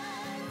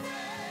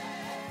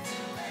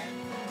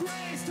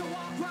 Grace to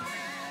walk right.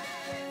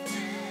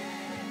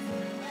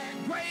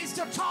 Grace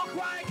to talk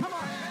right. Come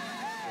on.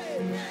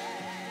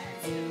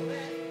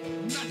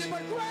 Nothing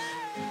but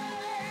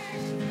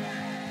grace.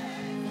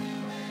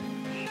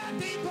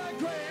 Nothing but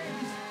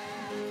grace.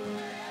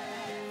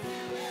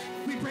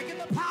 We're breaking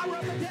the power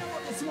of the devil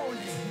this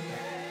morning.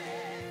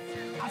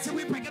 I said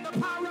we're breaking the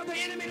power of the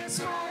enemy this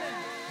morning.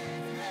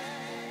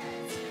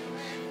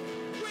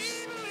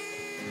 We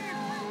believe.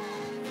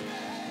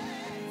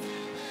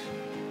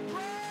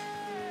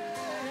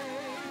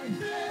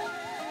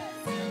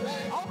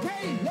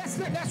 Okay, let's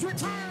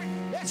return.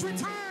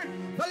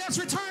 But let's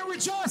return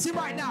rejoicing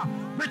right now.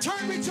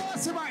 Return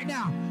rejoicing right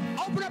now.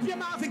 Open up your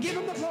mouth and give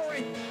him the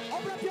glory.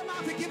 Open up your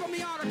mouth and give him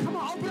the honor. Come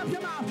on, open up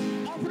your mouth.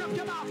 Open up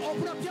your mouth.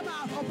 Open up your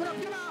mouth. Open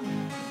up your mouth.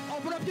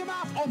 Open up your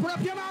mouth. Open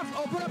up your mouth.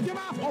 Open up your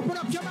mouth. Open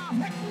up your mouth.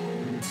 Hey.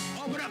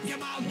 Open up your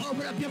mouth.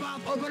 Open up your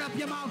mouth. Open up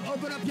your mouth.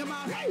 Open up your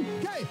mouth. Hey.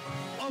 Okay.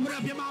 Open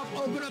up your mouth.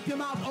 Open up your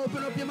mouth.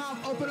 Open up your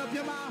mouth. Open up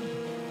your mouth.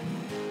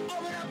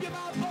 Open up your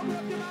mouth. Open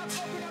up your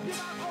mouth. Open up your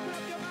mouth. Open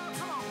up your mouth.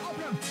 Come on.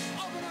 Open up.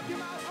 Open up your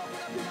mouth.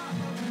 Open up your mouth.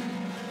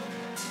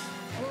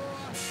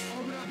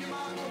 Open up your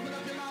mouth. Open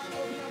up your mouth.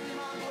 Open up your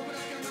mouth. Open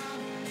up your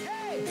mouth.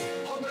 Hey.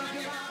 Open up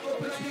your mouth.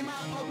 Open up your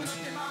mouth. Open up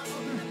your mouth.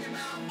 Open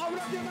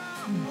up your mouth.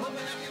 Open up your mouth. Open up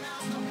your mouth.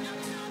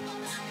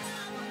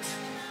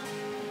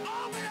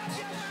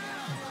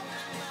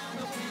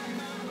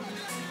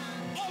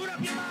 Open up your mouth. Open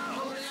up your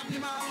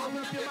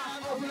mouth. Open up your mouth. Open up your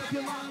mouth. Open up your mouth. Open up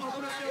your mouth. Open up your mouth.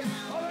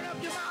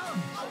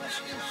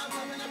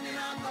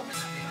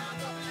 Open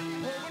up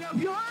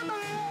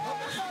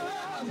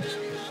your mouth.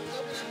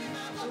 Open up your mouth.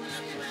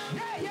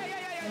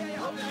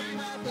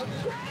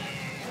 Open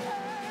up your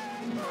mouth.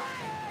 Open up your mouth. Open up your mouth.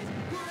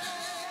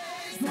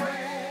 Yeah.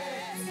 Open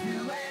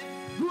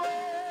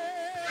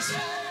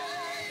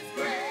up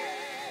your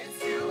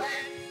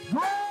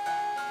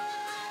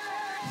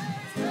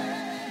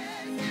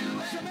mouth.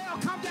 Jamel,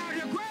 come down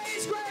here.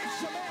 Grace.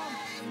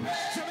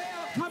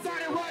 Jamel, come down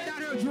here. Run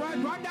down here.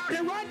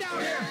 Run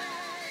down here.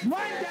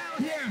 Run down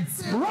here.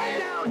 Run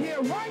down here.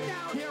 Run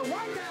down here. Run down here.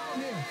 Run down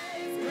here.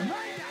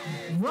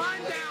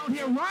 Run down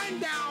here. Run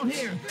down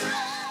here.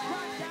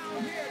 Run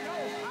down here. No,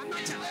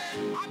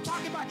 I'm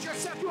talking about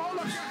yourself. You hold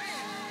up your hand.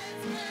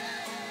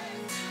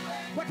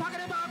 We're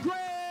talking about grace.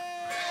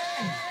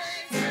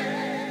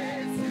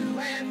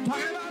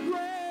 Talking about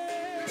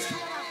grace.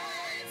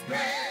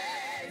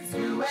 Grace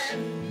to it.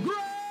 Grace.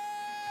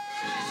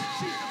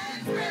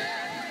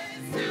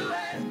 Grace to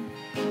it.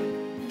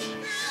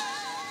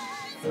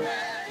 Grace to it.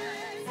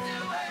 Grace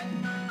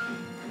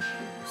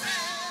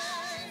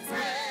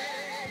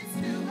to it. Grace to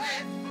it.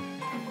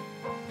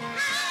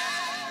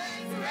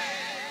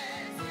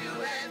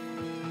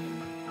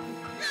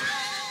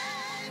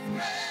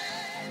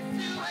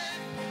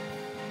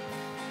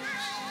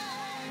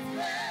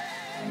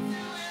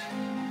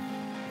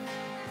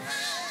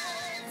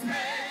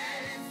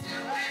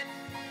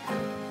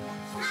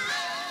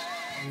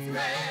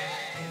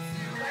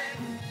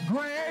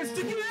 Grace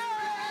to give.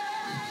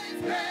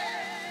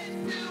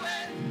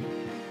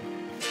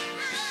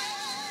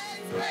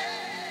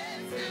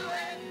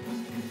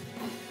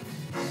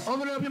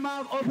 Open up your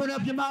mouth, open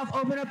up your mouth,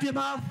 open up your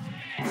mouth.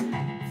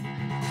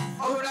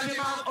 Open up your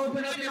mouth,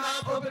 open up your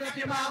mouth, open up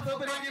your mouth,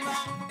 open up your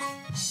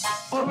mouth.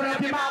 Open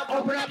up your mouth,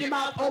 open up your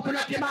mouth, open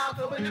up your mouth,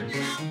 open up your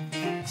mouth.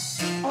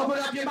 Open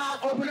up your mouth,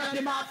 open up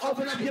your mouth,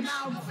 open up your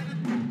mouth.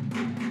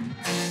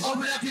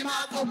 Open up your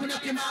mouth, open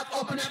up your mouth,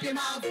 open up your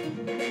mouth.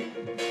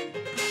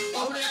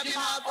 Open up your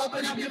mouth,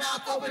 open up your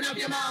mouth, open up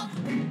your mouth.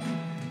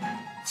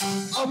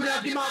 Open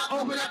up your mouth,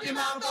 open up your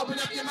mouth, open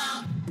up your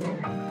mouth.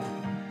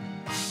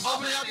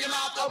 Open up your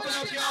mouth, open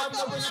up your mouth,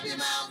 open up your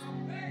mouth.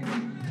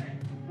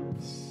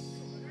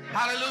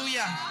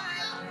 Hallelujah.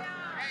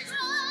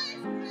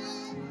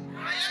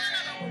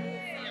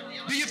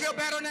 Do you feel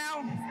better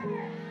now?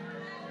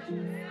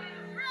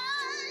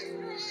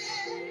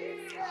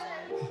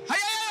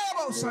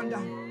 Sunday.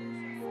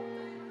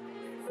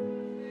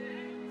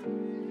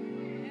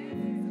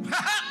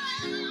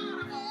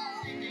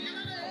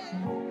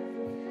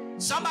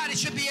 Somebody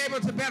should be able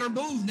to better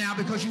move now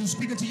because you were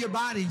speaking to your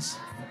bodies.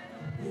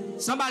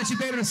 Somebody should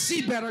be able to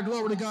see better,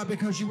 glory to God,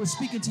 because you were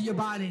speaking to your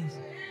bodies.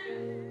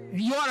 And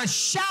you ought to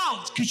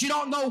shout because you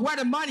don't know where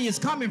the money is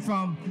coming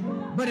from,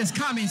 but it's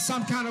coming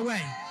some kind of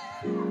way.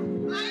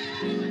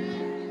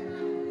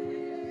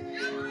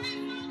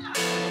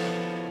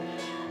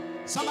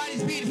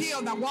 Somebody's being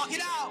healed. Now walk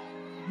it out.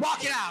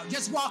 Walk it out.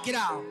 Just walk it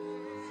out.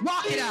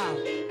 Walk it out.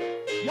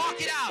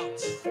 Walk it out.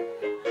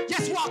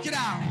 Just walk it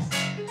out.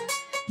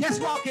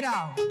 Just walk it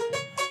out.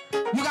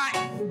 You got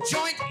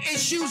joint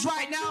issues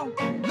right now?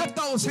 Lift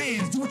those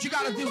hands. Do what you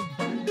got to do.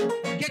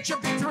 Get your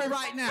victory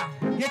right now.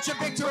 Get your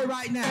victory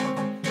right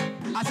now.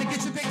 I said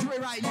get your victory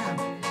right now.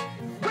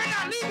 We're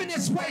not leaving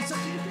this place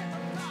until you get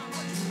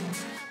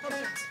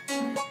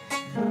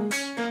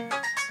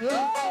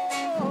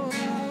oh.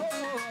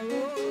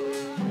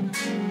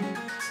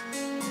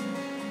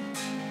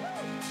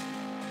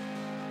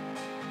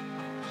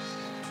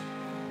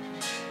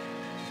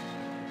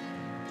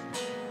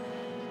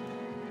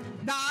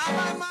 Not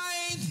by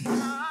might,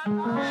 not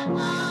by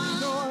might,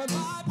 nor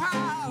by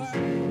power,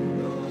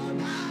 nor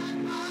by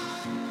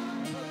might,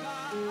 but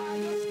by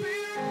the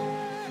Spirit,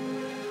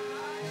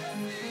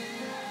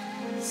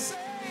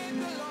 save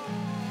the Lord,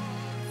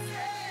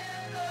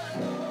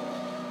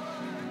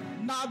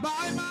 not by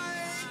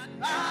might,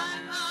 not by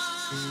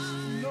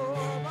might, nor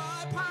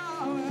by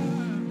power,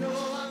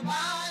 nor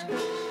by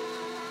power,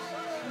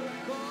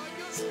 but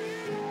your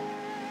Spirit,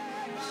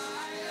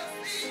 by your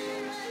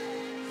Spirit.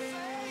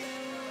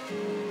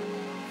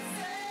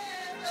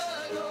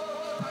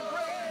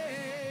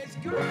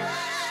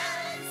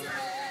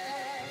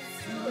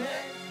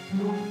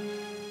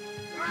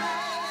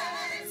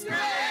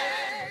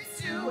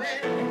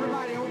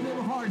 Everybody open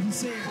your heart, he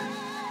said.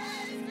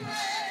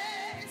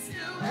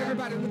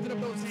 Everybody lifting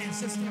up those hands,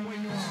 just stand where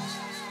you are.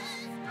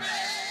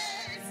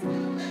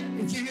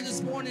 If you're here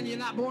this morning and you're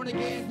not born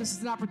again, this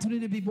is an opportunity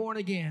to be born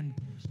again.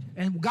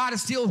 And God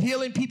is still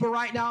healing people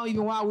right now,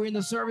 even while we're in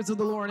the service of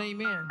the Lord.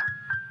 Amen.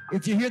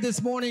 If you're here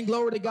this morning,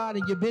 glory to God,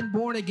 and you've been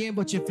born again,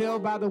 but you fell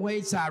by the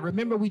wayside.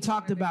 Remember, we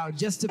talked about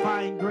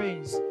justifying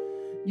grace.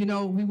 You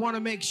know, we want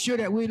to make sure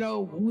that we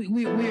know we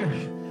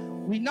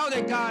know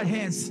that God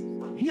has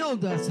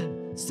healed us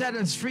and set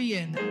us free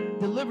and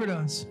delivered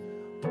us.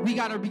 But we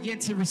got to begin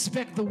to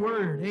respect the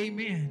word.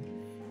 Amen.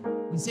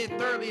 We said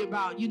thirdly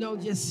about,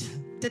 just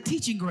the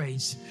teaching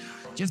grace.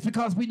 Just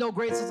because we know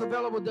grace is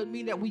available doesn't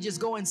mean that we just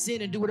go and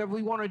sin and do whatever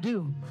we want to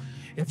do.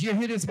 If you're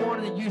here this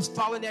morning and you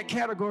fall in that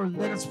category,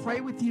 let us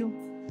pray with you.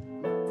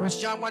 1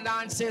 John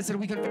 1:9 says that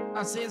we confess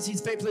our sins.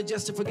 He's faithful and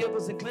just to forgive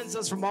us and cleanse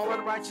us from all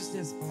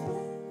unrighteousness.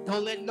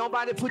 Don't let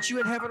nobody put you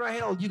in heaven or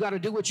hell. You got to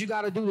do what you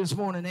got to do this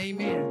morning.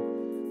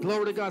 Amen.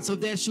 Glory to God. So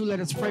if that's you, let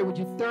us pray with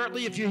you.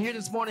 Thirdly, if you're here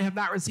this morning and have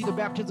not received the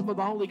baptism of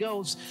the Holy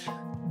Ghost,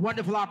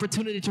 wonderful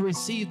opportunity to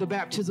receive the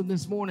baptism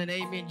this morning.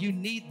 Amen. You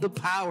need the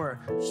power.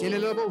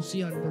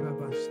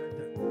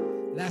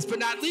 Last but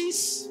not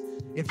least,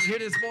 if you're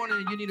here this morning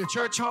and you need a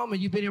church home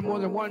and you've been here more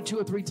than 1, 2,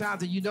 or 3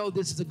 times and you know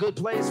this is a good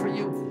place for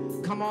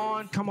you, come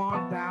on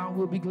down.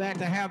 We'll be glad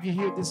to have you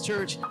here at this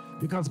church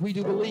because we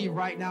do believe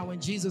right now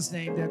in Jesus'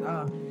 name that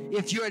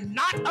if you're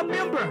not a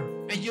member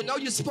and you know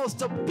you're supposed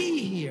to be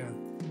here,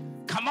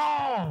 come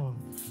on.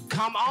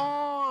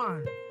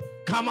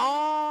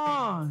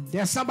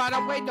 There's somebody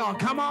I'm waiting on.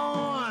 Come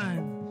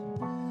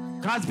on.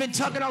 God's been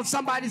tugging on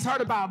somebody's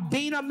heart about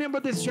being a member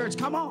of this church.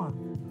 Come on.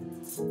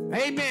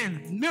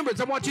 Amen.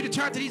 Members, I want you to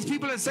turn to these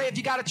people and say, if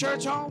you got a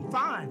church home,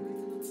 fine.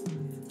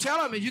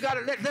 Tell them if you got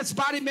let's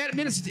body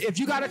ministry. If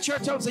you got a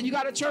church home, say you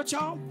got a church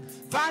home.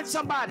 Find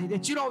somebody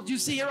that you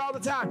see here all the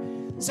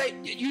time. Say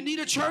you need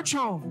a church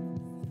home.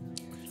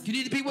 You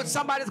need to be with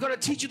somebody that's going to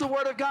teach you the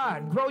word of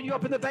God, grow you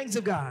up in the things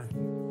of God.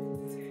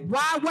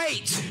 Why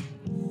wait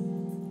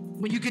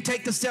when you can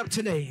take the step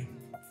today?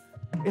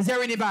 Is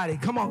there anybody?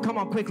 Come on,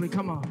 quickly,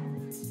 come on.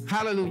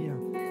 Hallelujah.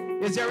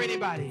 Is there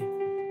anybody?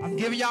 I'm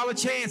giving y'all a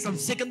chance. I'm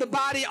sicking the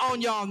body on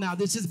y'all now.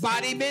 This is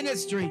body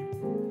ministry.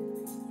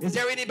 Is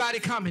there anybody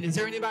coming? Is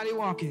there anybody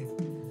walking?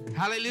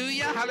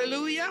 Hallelujah,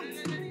 hallelujah.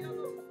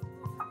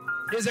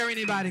 Is there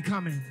anybody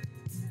coming?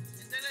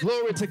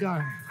 Glory to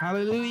God.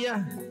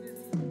 Hallelujah.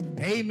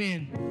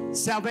 Amen.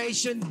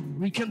 Salvation,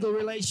 rekindle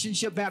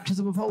relationship,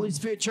 baptism of Holy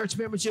Spirit, church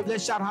membership.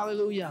 Let's shout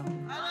hallelujah.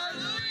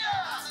 Hallelujah.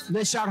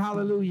 Let's shout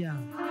hallelujah.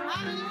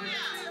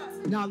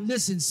 Now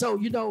listen, so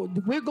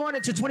we're going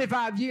into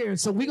 25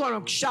 years, so we're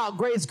going to shout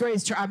grace,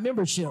 grace to our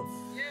membership.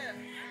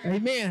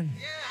 Amen.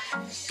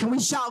 Can we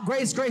shout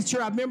grace, grace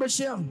to our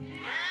membership?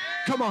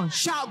 Come on,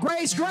 shout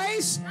grace,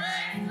 grace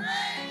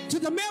to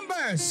the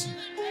members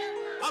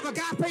of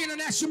Agape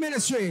International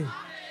Ministry.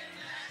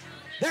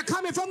 They're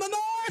coming from the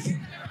north,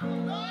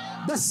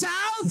 the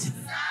south,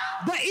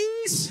 the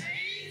east,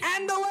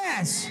 and the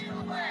west.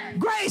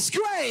 Grace,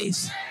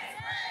 grace.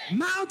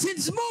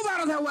 Mountains, move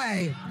out of their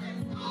way.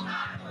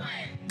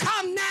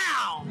 Come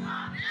now.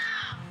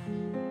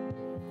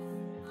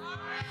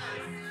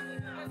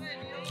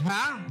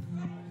 Huh?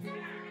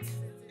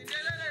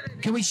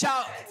 Can we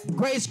shout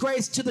grace,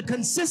 grace to the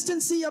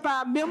consistency of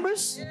our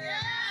members?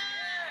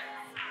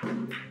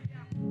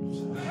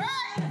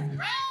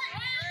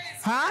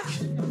 Huh?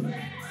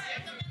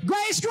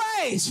 Grace,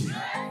 grace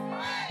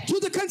to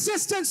the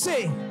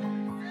consistency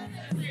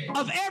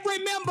of every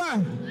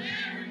member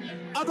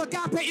of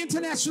Agape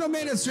International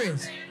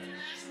Ministries.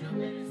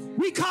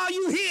 We call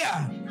you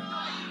here,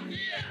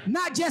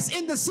 not just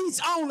in the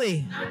seats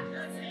only,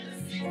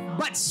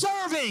 but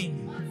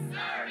serving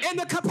in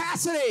the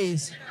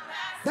capacities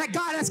that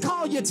God has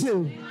called you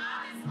to.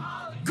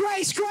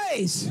 Grace,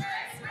 grace.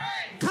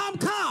 Come,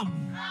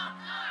 come.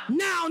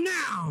 Now,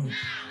 now.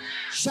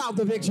 Shout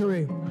the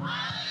victory.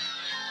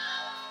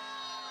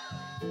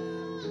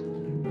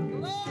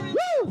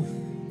 Woo!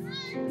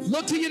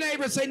 Look to your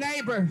neighbor and say,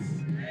 neighbor,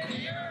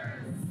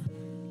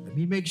 let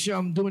me make sure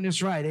I'm doing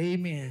this right.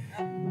 Amen.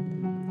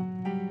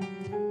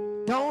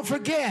 Don't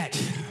forget,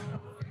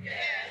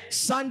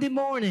 Sunday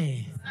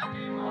morning,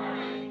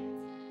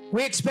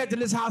 we're expecting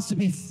this house to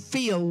be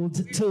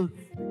filled to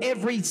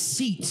every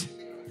seat.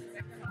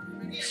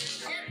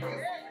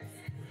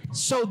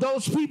 So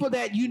those people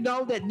that you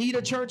know that need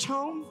a church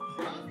home,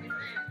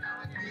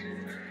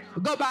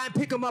 go by and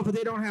pick them up if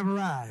they don't have a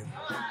ride.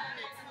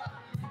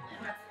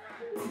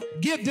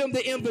 Give them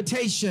the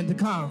invitation to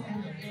come.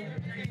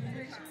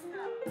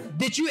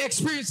 Did you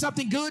experience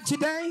something good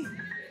today?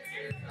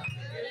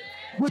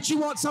 Would you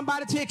want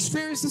somebody to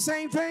experience the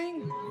same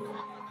thing?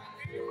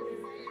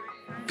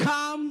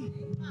 Come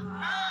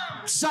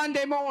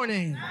Sunday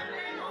morning.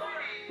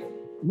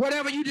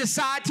 Whatever you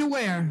decide to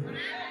wear,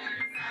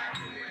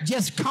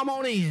 just come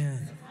on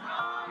in.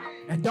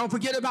 And don't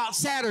forget about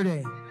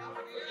Saturday.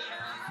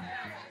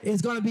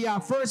 It's going to be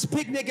our first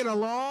picnic in a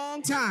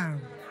long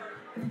time.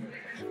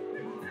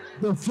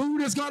 The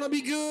food is going to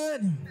be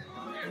good.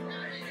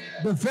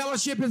 The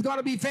fellowship is going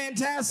to be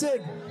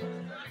fantastic.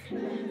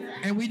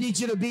 And we need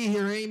you to be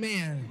here.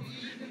 Amen.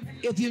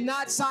 If you're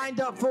not signed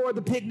up for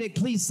the picnic,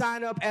 please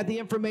sign up at the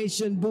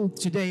information booth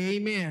today.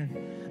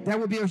 Amen. There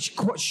will be a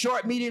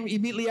short meeting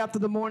immediately after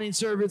the morning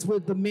service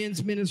with the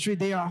men's ministry.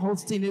 They are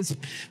hosting this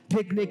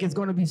picnic. It's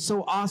going to be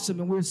so awesome,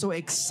 and we're so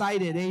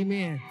excited.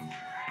 Amen.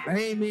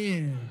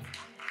 Amen.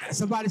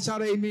 Somebody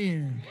shout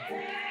amen.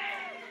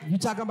 You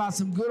talking about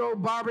some good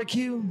old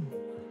barbecue?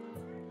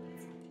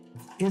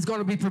 It's going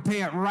to be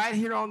prepared right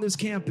here on this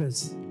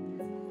campus.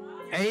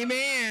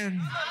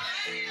 Amen.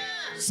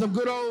 Some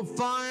good old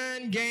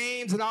fun,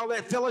 games, and all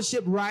that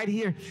fellowship right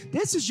here.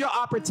 This is your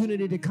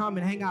opportunity to come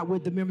and hang out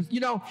with the members.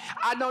 You know,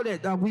 I know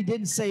that we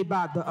didn't say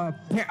about the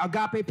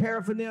Agape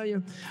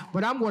paraphernalia,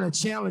 but I'm going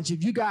to challenge you.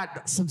 If you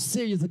got some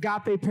serious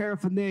Agape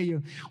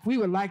paraphernalia, we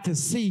would like to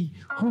see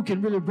who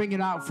can really bring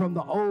it out from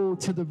the old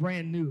to the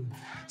brand new.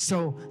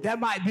 So that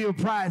might be a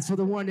prize for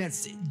the one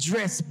that's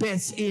dressed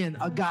best in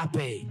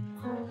Agape.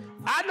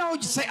 I know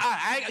you say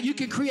you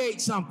can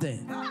create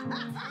something.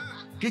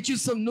 Get you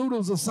some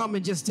noodles or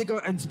something, just stick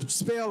it and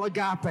spell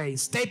Agape.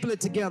 Staple it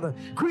together.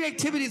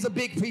 Creativity is a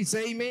big piece.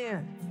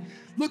 Amen.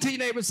 Look to your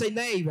neighbor and say,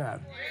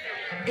 neighbor,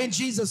 in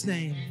Jesus'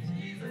 name,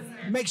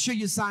 make sure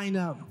you sign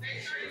up.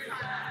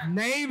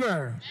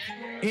 Neighbor,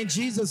 in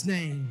Jesus'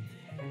 name,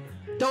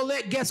 don't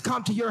let guests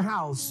come to your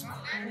house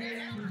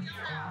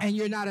and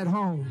you're not at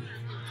home.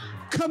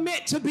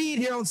 Commit to being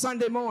here on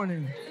Sunday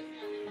morning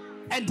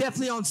and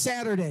definitely on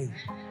Saturday.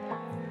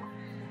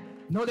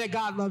 Know that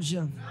God loves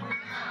you.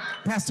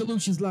 Pastor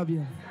Lucius love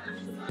you.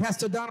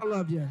 Pastor Donna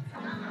love you.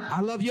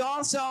 I love you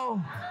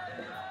also.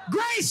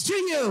 Grace to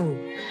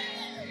you.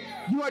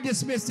 You are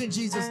dismissed in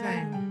Jesus'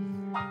 name.